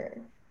 For sure.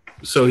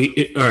 So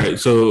all right.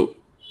 So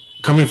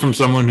coming from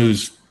someone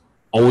who's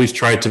always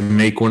tried to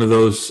make one of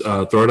those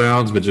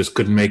throwdowns but just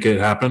couldn't make it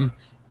happen,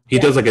 he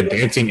Yeah. does like a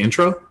dancing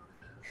intro.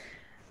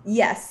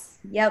 Yes.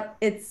 Yep.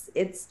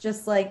 It's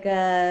just like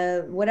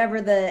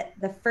whatever the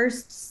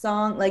first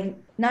song, like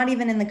not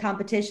even in the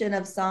competition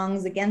of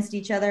songs against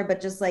each other,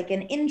 but just like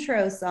an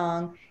intro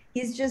song.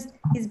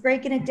 he's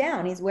breaking it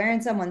down. He's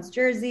wearing someone's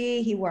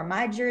jersey. He wore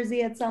my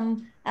jersey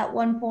at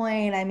one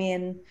point. I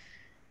mean,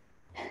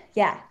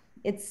 yeah,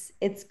 it's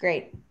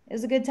great. It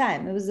was a good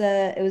time. It was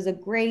a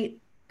great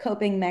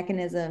coping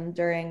mechanism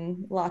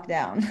during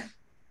lockdown.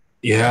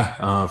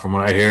 Yeah, from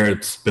what I hear,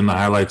 it's been the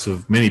highlights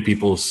of many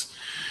people's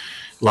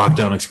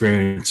lockdown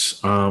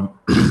experience.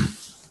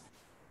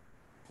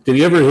 Did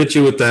he ever hit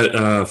you with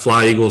that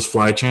 "Fly Eagles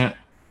Fly" chant?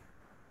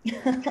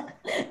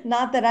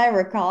 Not that I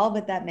recall,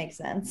 but that makes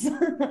sense.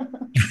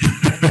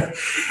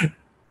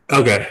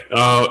 Okay,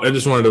 I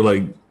just wanted to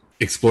like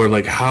explore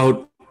like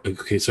how.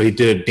 Okay, so he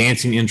did a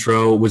dancing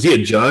intro. Was he a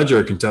judge or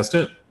a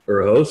contestant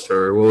or a host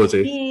or what was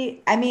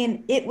he? I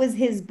mean, it was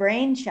his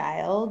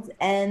brainchild,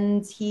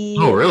 and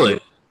Oh, really?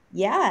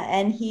 yeah,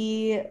 and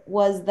he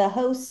was the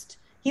host.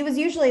 He was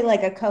usually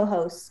like a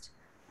co-host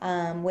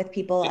with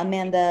people.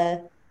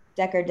 Amanda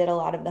Decker did a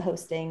lot of the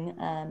hosting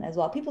as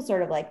well. People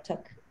sort of like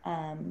took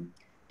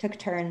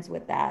turns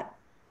with that,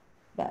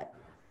 but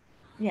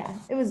yeah,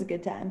 it was a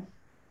good time.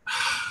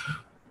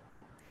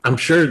 I'm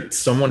sure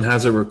someone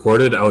has it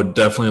recorded. I would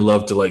definitely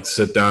love to like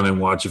sit down and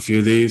watch a few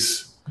of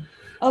these.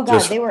 Oh God,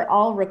 Just they were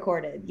all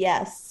recorded.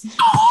 Yes.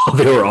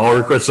 they were all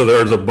recorded, so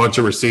there's a bunch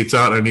of receipts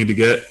out I need to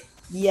get.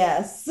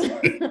 Yes.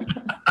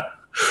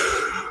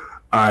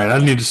 All right, I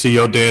need to see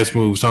your dance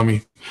moves,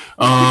 homie.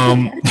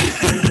 Um,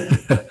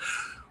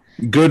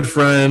 good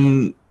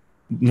friend,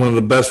 one of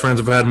the best friends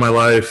I've had in my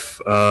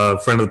life,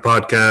 friend of the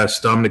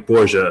podcast, Dominic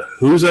Borgia.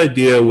 Whose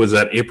idea was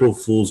that April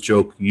Fool's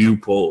joke you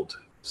pulled?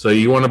 So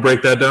you want to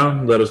break that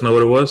down? Let us know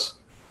what it was.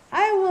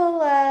 I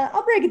will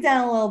I'll break it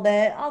down a little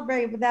bit. I'll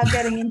break it without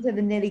getting into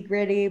the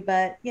nitty-gritty,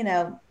 but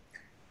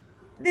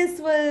this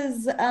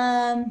was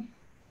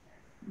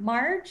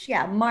March.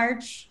 Yeah,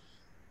 March.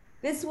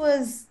 This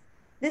was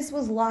this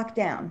was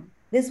lockdown.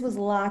 This was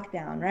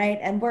lockdown, right?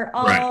 And we're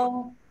Right.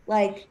 all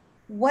like,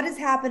 what is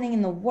happening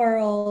in the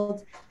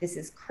world? This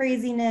is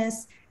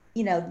craziness.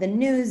 The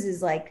news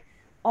is like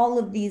all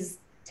of these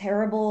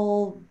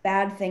terrible,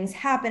 bad things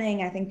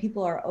happening. I think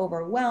people are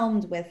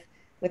overwhelmed with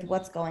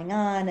what's going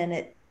on.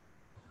 And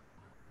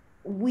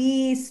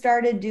we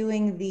started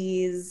doing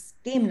these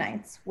game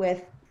nights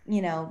with,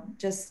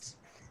 just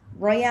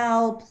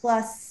Royale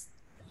plus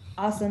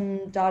awesome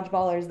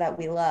dodgeballers that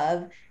we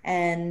love.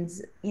 And,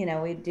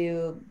 we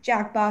do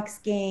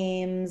Jackbox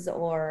games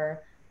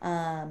or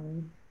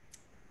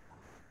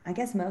I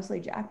guess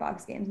mostly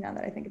Jackbox games now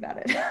that I think about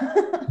it.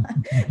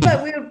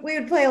 But we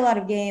would play a lot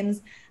of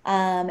games.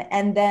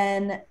 And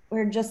then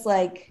we're just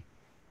like,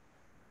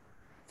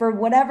 for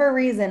whatever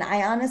reason,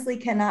 I honestly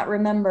cannot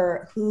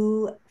remember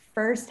who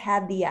first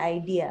had the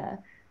idea,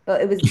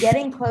 but it was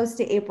getting close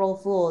to April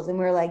Fools. And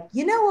we were like,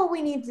 you know what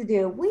we need to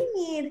do? We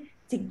need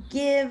to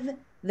give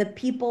the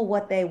people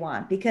what they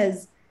want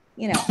because,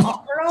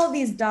 for all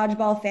these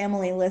dodgeball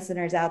family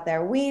listeners out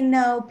there, we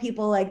know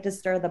people like to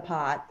stir the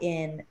pot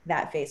in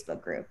that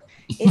Facebook group.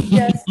 It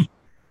just,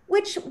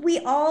 which we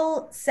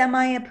all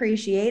semi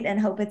appreciate and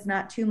hope it's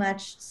not too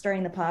much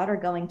stirring the pot or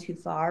going too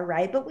far,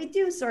 right? But we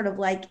do sort of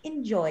like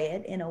enjoy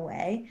it in a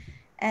way.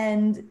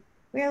 And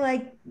we're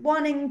like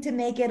wanting to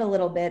make it a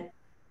little bit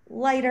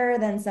lighter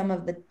than some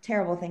of the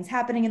terrible things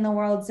happening in the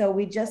world. So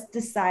we just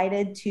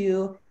decided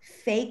to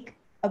fake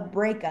a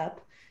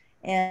breakup.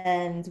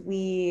 And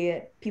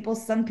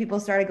some people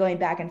started going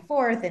back and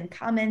forth and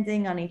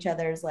commenting on each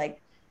other's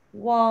like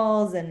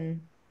walls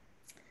and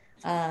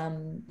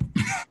um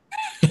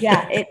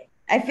yeah,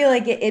 I feel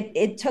like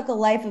it took a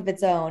life of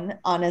its own,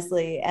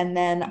 honestly. And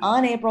then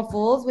on April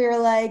Fools, we were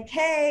like,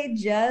 hey,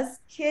 just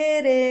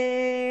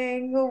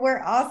kidding.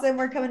 We're awesome.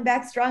 We're coming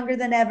back stronger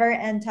than ever.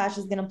 And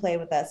Tasha's gonna play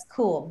with us.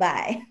 Cool.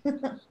 Bye.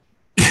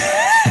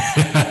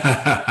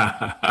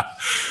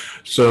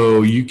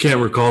 So you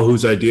can't recall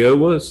whose idea it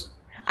was?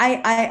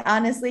 I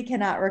honestly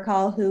cannot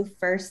recall who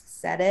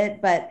first said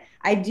it, but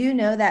I do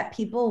know that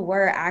people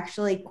were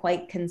actually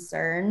quite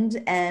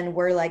concerned and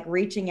were like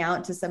reaching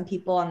out to some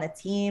people on the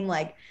team,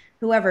 like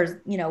whoever's,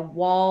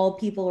 wall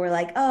people were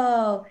like,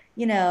 oh,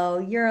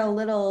 you're a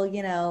little,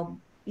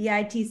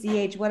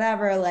 bitch,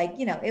 whatever. Like,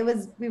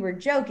 we were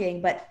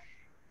joking, but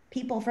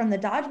people from the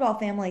dodgeball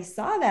family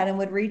saw that and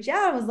would reach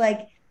out and was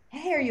like,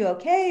 hey, are you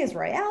okay? Is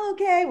Royale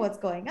okay? What's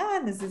going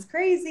on? This is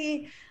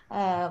crazy.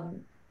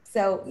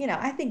 So,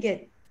 I think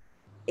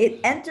it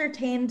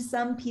entertained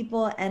some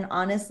people and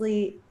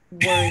honestly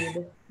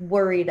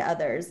worried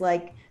others.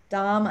 Like,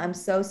 Dom, I'm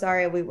so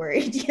sorry we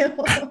worried you.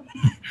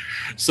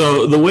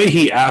 So the way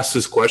he asked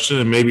this question,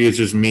 and maybe it's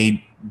just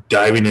me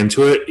diving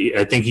into it,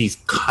 I think he's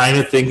kind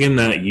of thinking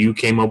that you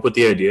came up with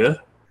the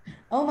idea.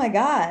 Oh my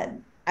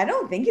God. I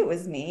don't think it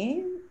was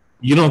me.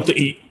 You don't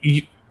think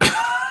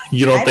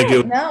you don't I think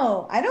don't it?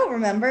 know. I don't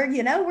remember.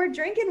 We're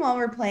drinking while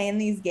we're playing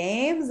these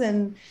games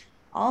and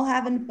all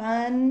having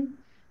fun.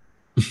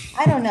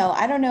 I don't know.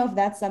 I don't know if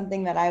that's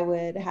something that I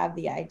would have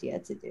the idea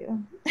to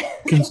do.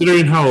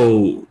 Considering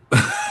how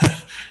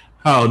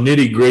how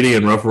nitty gritty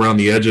and rough around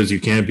the edges you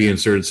can be in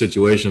certain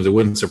situations, it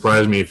wouldn't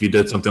surprise me if you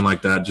did something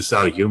like that just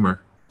out of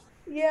humor.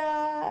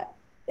 Yeah,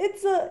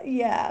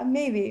 Yeah,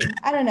 maybe.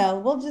 I don't know.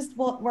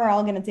 We're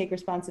all gonna take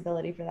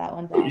responsibility for that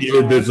one, Doc.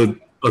 Yeah, there's a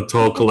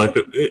tall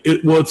collective.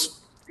 Well,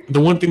 it's the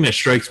one thing that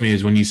strikes me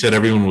is when you said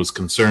everyone was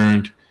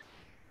concerned,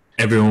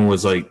 everyone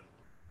was like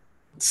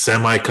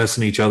semi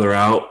cussing each other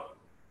out.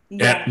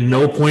 Yeah. At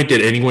no point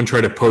did anyone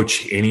try to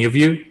poach any of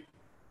you.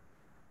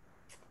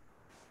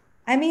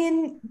 I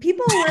mean,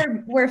 people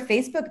were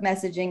Facebook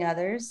messaging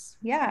others.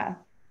 Yeah.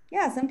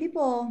 Yeah, some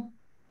people.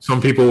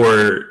 Some people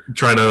were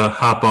trying to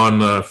hop on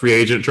the free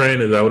agent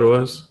train. Is that what it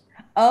was?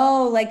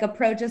 Oh, like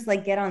approach us,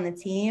 like get on the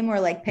team or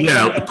like pick one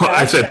of Yeah, us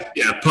I up. said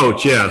yeah,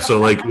 poach. Yeah, so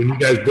like when you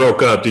guys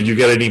broke up, did you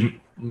get any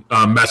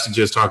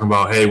messages talking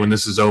about, hey, when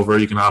this is over,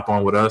 you can hop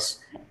on with us?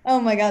 Oh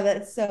my God,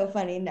 that's so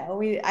funny.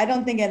 No, I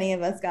don't think any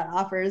of us got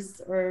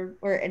offers or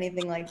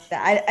anything like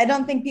that. I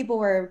don't think people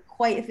were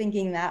quite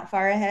thinking that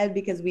far ahead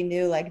because we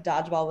knew like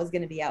dodgeball was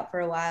going to be out for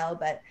a while.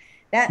 But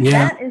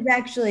Yeah.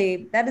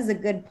 that is a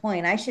good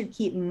point. I should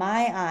keep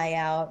my eye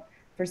out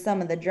for some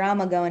of the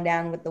drama going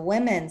down with the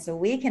women so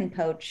we can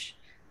poach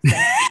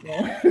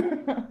some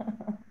people.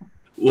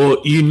 Well,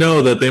 you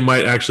know that they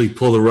might actually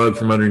pull the rug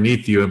from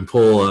underneath you and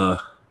pull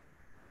a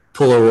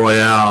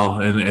royale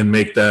and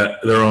make that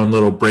their own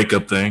little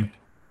breakup thing.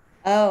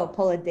 Oh,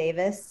 Paula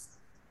Davis.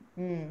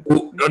 Mm.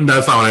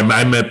 That's not what I meant.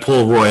 I meant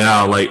pull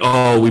royale. Like,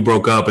 oh, we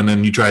broke up, and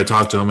then you try to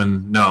talk to them,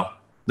 and no,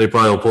 they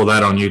probably will pull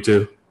that on you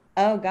too.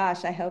 Oh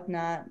gosh, I hope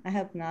not. I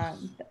hope not.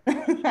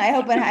 I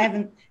hope I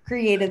haven't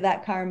created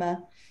that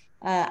karma.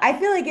 I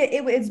feel like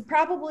it's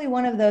probably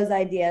one of those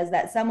ideas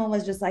that someone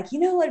was just like, you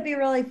know, what'd be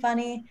really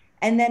funny,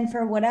 and then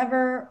for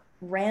whatever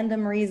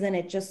random reason,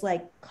 it just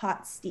like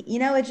caught steam. You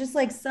know, it's just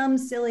like some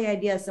silly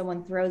idea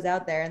someone throws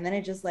out there, and then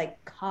it just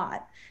like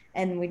caught,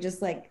 and we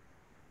just like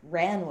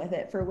ran with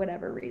it for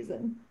whatever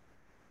reason.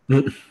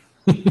 All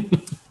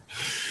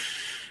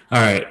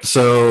right,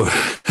 so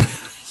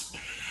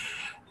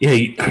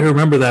yeah, I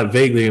remember that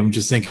vaguely. I'm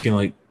just thinking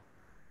like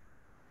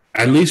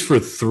at least for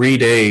 3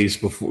 days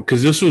before,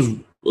 because this was a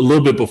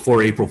little bit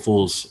before April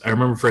Fools. I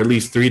remember for at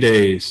least 3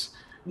 days,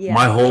 my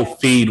Yeah. whole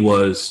feed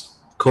was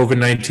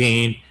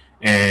COVID-19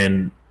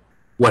 and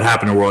what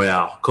happened to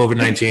Royale.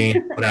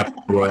 COVID-19, what happened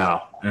to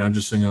Royale? And I'm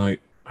just thinking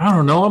like, I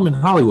don't know. I'm in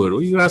Hollywood. What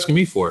are you asking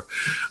me for?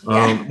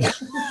 Yeah.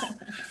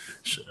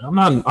 I'm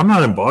not. I'm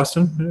not in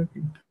Boston.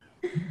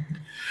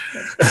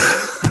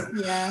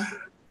 Yeah.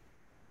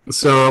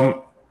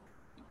 So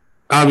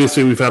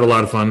obviously, we've had a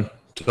lot of fun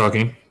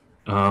talking,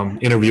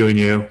 interviewing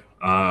you.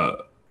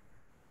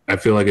 I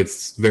feel like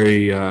it's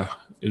very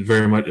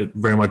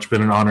much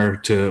been an honor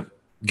to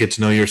get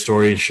to know your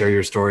story and share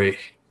your story.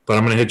 But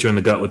I'm going to hit you in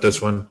the gut with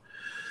this one.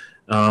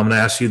 I'm going to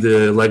ask you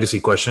the legacy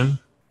question.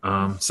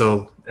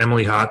 So,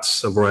 Emily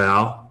Hotz of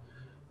Royale,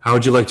 how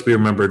would you like to be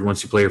remembered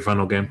once you play your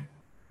final game?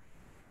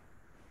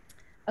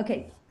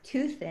 Okay,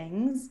 two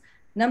things.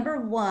 Number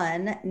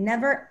one,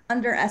 never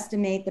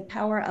underestimate the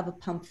power of a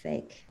pump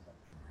fake.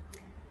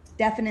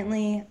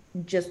 Definitely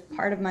just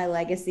part of my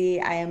legacy.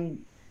 I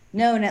am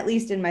known, at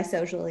least in my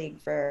social league,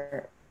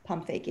 for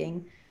pump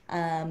faking.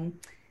 And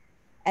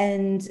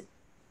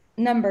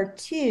number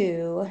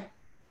two,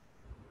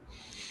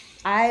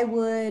 I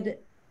would,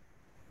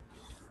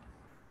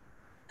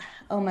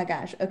 oh my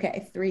gosh,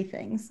 okay, three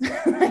things.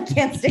 I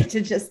can't stick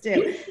to just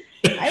two.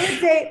 I would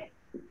say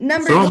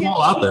number Throw two. them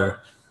all out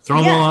there. Throw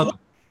them Yeah, all out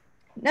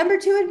there. number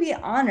two would be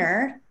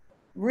honor,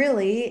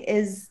 really,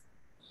 is,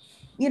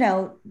 you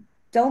know,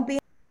 don't be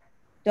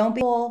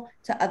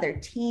to other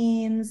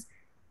teams,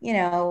 you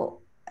know,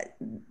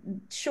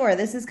 sure,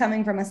 this is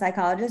coming from a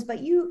psychologist, but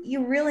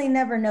you really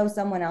never know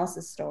someone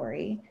else's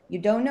story. You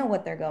don't know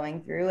what they're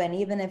going through. And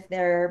even if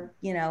they're,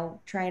 you know,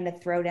 trying to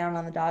throw down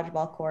on the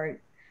dodgeball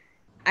court,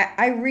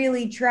 I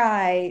really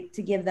try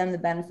to give them the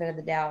benefit of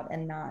the doubt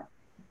and not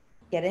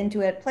get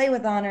into it. Play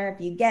with honor. If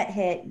you get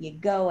hit, you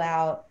go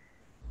out.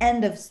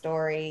 End of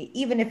story.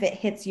 Even if it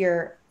hits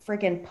your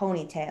freaking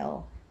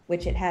ponytail,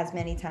 which it has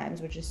many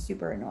times, which is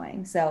super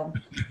annoying. So,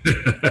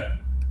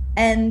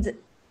 and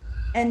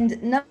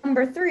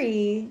number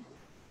three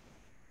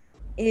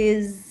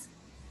is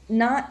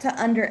not to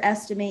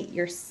underestimate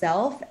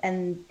yourself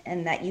and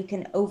that you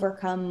can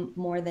overcome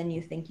more than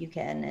you think you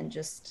can and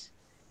just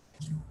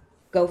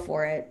go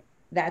for it.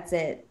 That's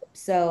it.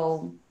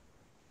 So,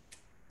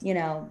 you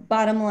know,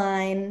 bottom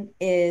line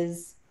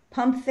is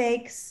pump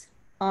fakes,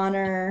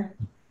 honor,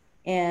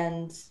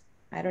 and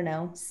I don't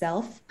know,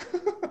 self.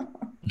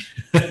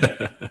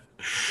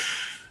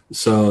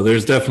 So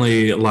there's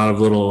definitely a lot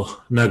of little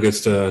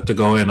nuggets to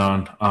go in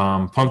on.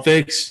 Pump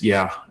fakes,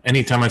 yeah.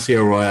 Anytime I see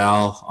a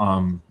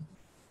Royale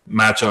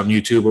match on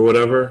YouTube or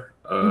whatever,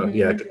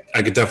 yeah,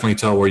 I could definitely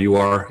tell where you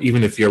are.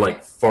 Even if you're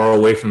like far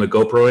away from the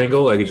GoPro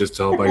angle, I could just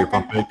tell by your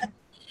pump fake.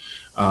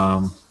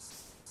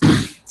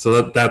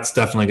 So that's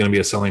definitely going to be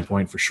a selling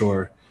point for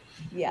sure.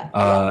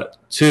 Yeah.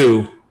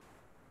 Two,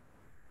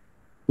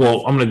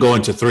 well, I'm going to go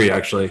into three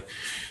actually.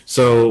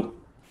 So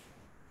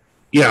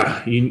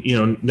yeah, you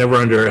know, never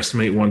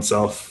underestimate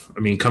oneself. I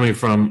mean, coming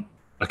from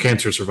a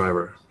cancer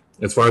survivor,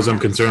 as far as I'm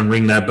concerned,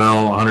 ring that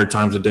bell 100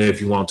 times a day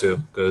if you want to,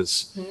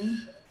 because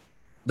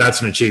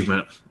that's an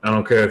achievement. I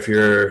don't care if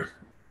you're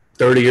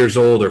 30 years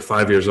old or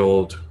 5 years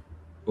old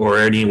or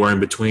anywhere in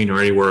between or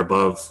anywhere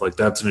above. Like,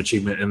 that's an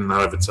achievement in and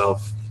out of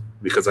itself.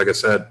 Because, like I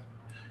said,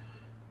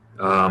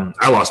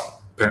 I lost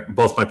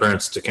both my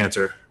parents to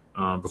cancer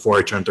before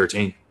I turned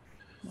 13.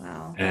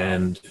 Wow.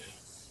 And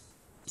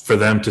for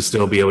them to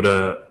still be able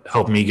to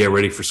help me get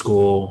ready for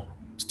school,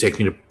 to take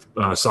me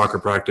to soccer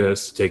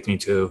practice, to take me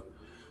to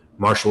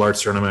martial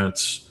arts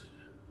tournaments,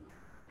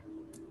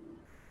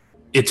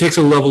 it takes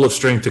a level of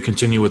strength to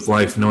continue with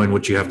life knowing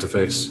what you have to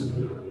face.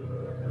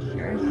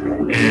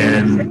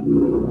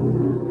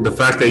 And the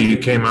fact that you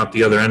came out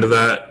the other end of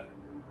that,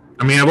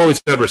 I mean, I've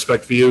always had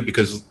respect for you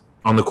because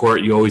on the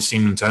court you always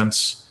seem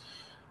intense.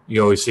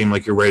 You always seem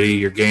like you're ready,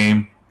 you're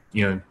game,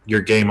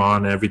 you're game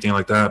on and everything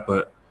like that.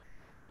 But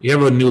you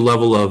have a new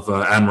level of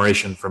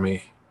admiration for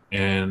me.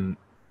 And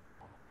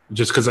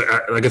just because,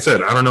 like I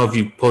said, I don't know if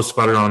you post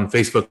about it on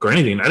Facebook or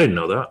anything. I didn't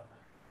know that.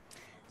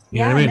 You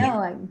know what I mean?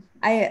 No,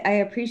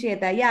 I appreciate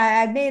that.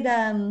 Yeah, I made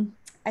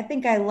I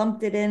think I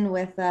lumped it in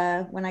with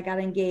when I got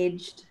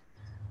engaged.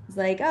 It's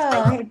like,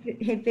 oh,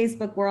 hey,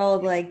 Facebook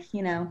world, like,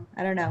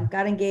 I don't know,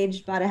 got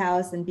engaged, bought a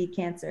house, and beat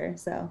cancer.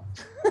 So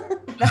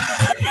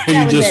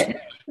that was just it.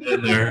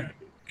 in there.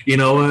 You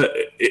know what?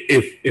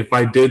 If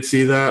I did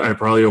see that, I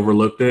probably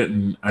overlooked it,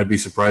 and I'd be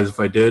surprised if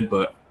I did,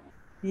 but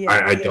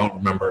I don't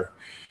remember.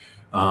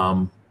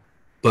 But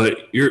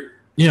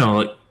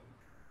like,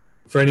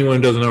 for anyone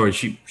who doesn't know her,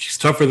 she's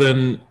tougher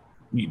than.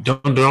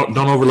 Don't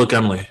overlook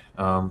Emily.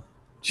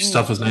 She's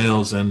tough as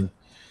nails, and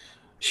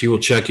she will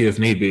check you if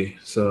need be.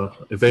 So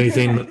if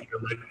anything,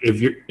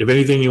 if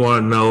anything you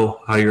want to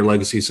know how your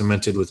legacy is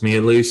cemented with me,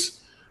 at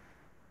least,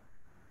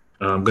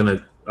 I'm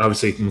gonna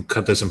obviously can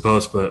cut this in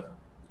post, but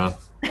I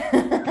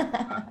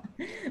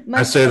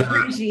say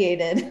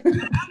appreciated.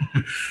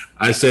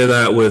 I say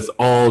that with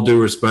all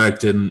due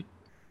respect and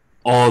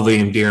all the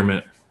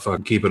endearment.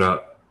 Fuck, keep it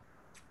up.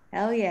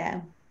 Hell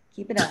yeah,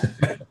 keep it up.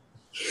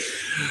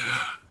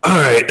 All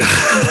right.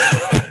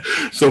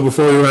 So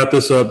before we wrap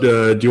this up,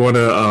 do you want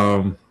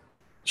to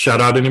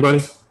shout out anybody?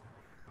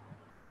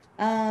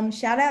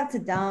 Shout out to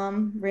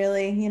Dom.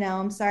 Really,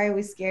 I'm sorry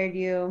we scared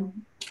you.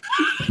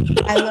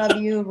 I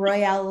love you.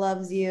 Royale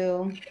loves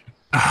you.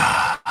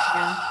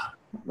 Yeah,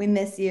 we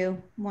miss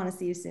you. Want to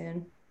see you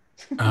soon.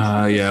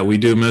 Yeah, we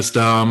do miss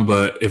Dom,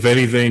 but if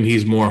anything,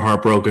 he's more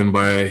heartbroken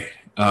by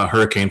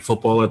Hurricane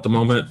football at the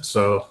moment.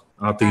 So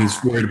I don't think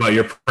he's worried about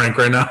your prank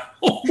right now.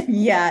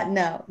 Yeah,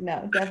 no,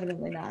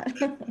 definitely not.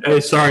 Hey,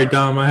 sorry,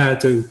 Dom, I had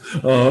to.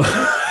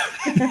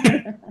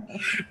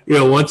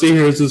 Once he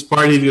hears this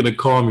part, he's gonna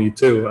call me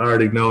too. I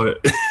already know it.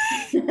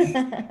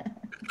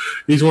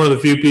 He's one of the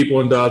few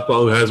people in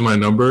dodgeball who has my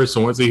number.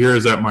 So once he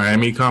hears that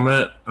Miami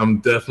comment, I'm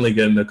definitely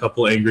getting a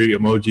couple angry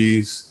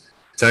emojis,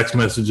 text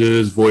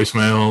messages,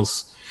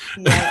 voicemails.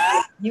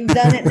 Yeah, you've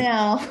done it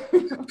now.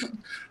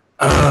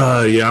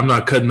 Yeah, I'm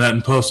not cutting that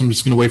in post. I'm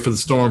just gonna wait for the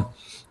storm.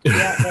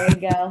 Yeah, there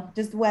you go.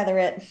 Just weather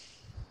it.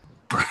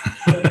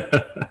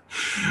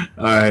 All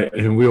right,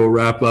 and we will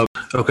wrap up.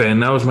 Okay,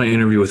 and that was my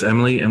interview with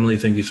Emily. Emily,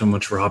 thank you so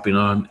much for hopping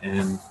on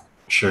and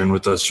sharing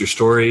with us your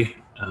story.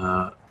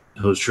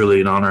 It was truly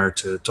an honor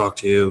to talk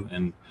to you.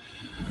 And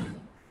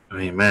I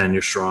mean, man,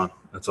 you're strong.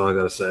 That's all I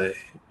gotta say.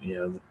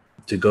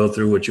 To go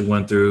through what you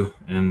went through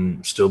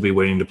and still be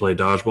waiting to play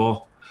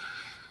dodgeball,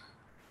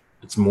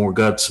 it's more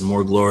guts and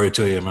more glory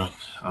to you, man.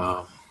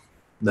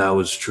 That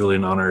was truly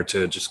an honor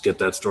to just get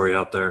that story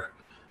out there.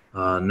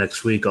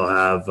 Next week, I'll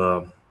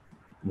have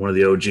one of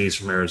the OGs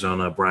from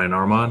Arizona, Brian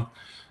Armand,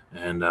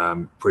 and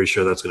I'm pretty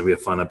sure that's going to be a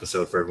fun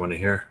episode for everyone to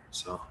hear.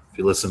 So if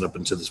you listened up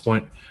until this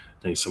point,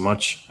 thanks so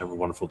much. Have a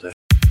wonderful day.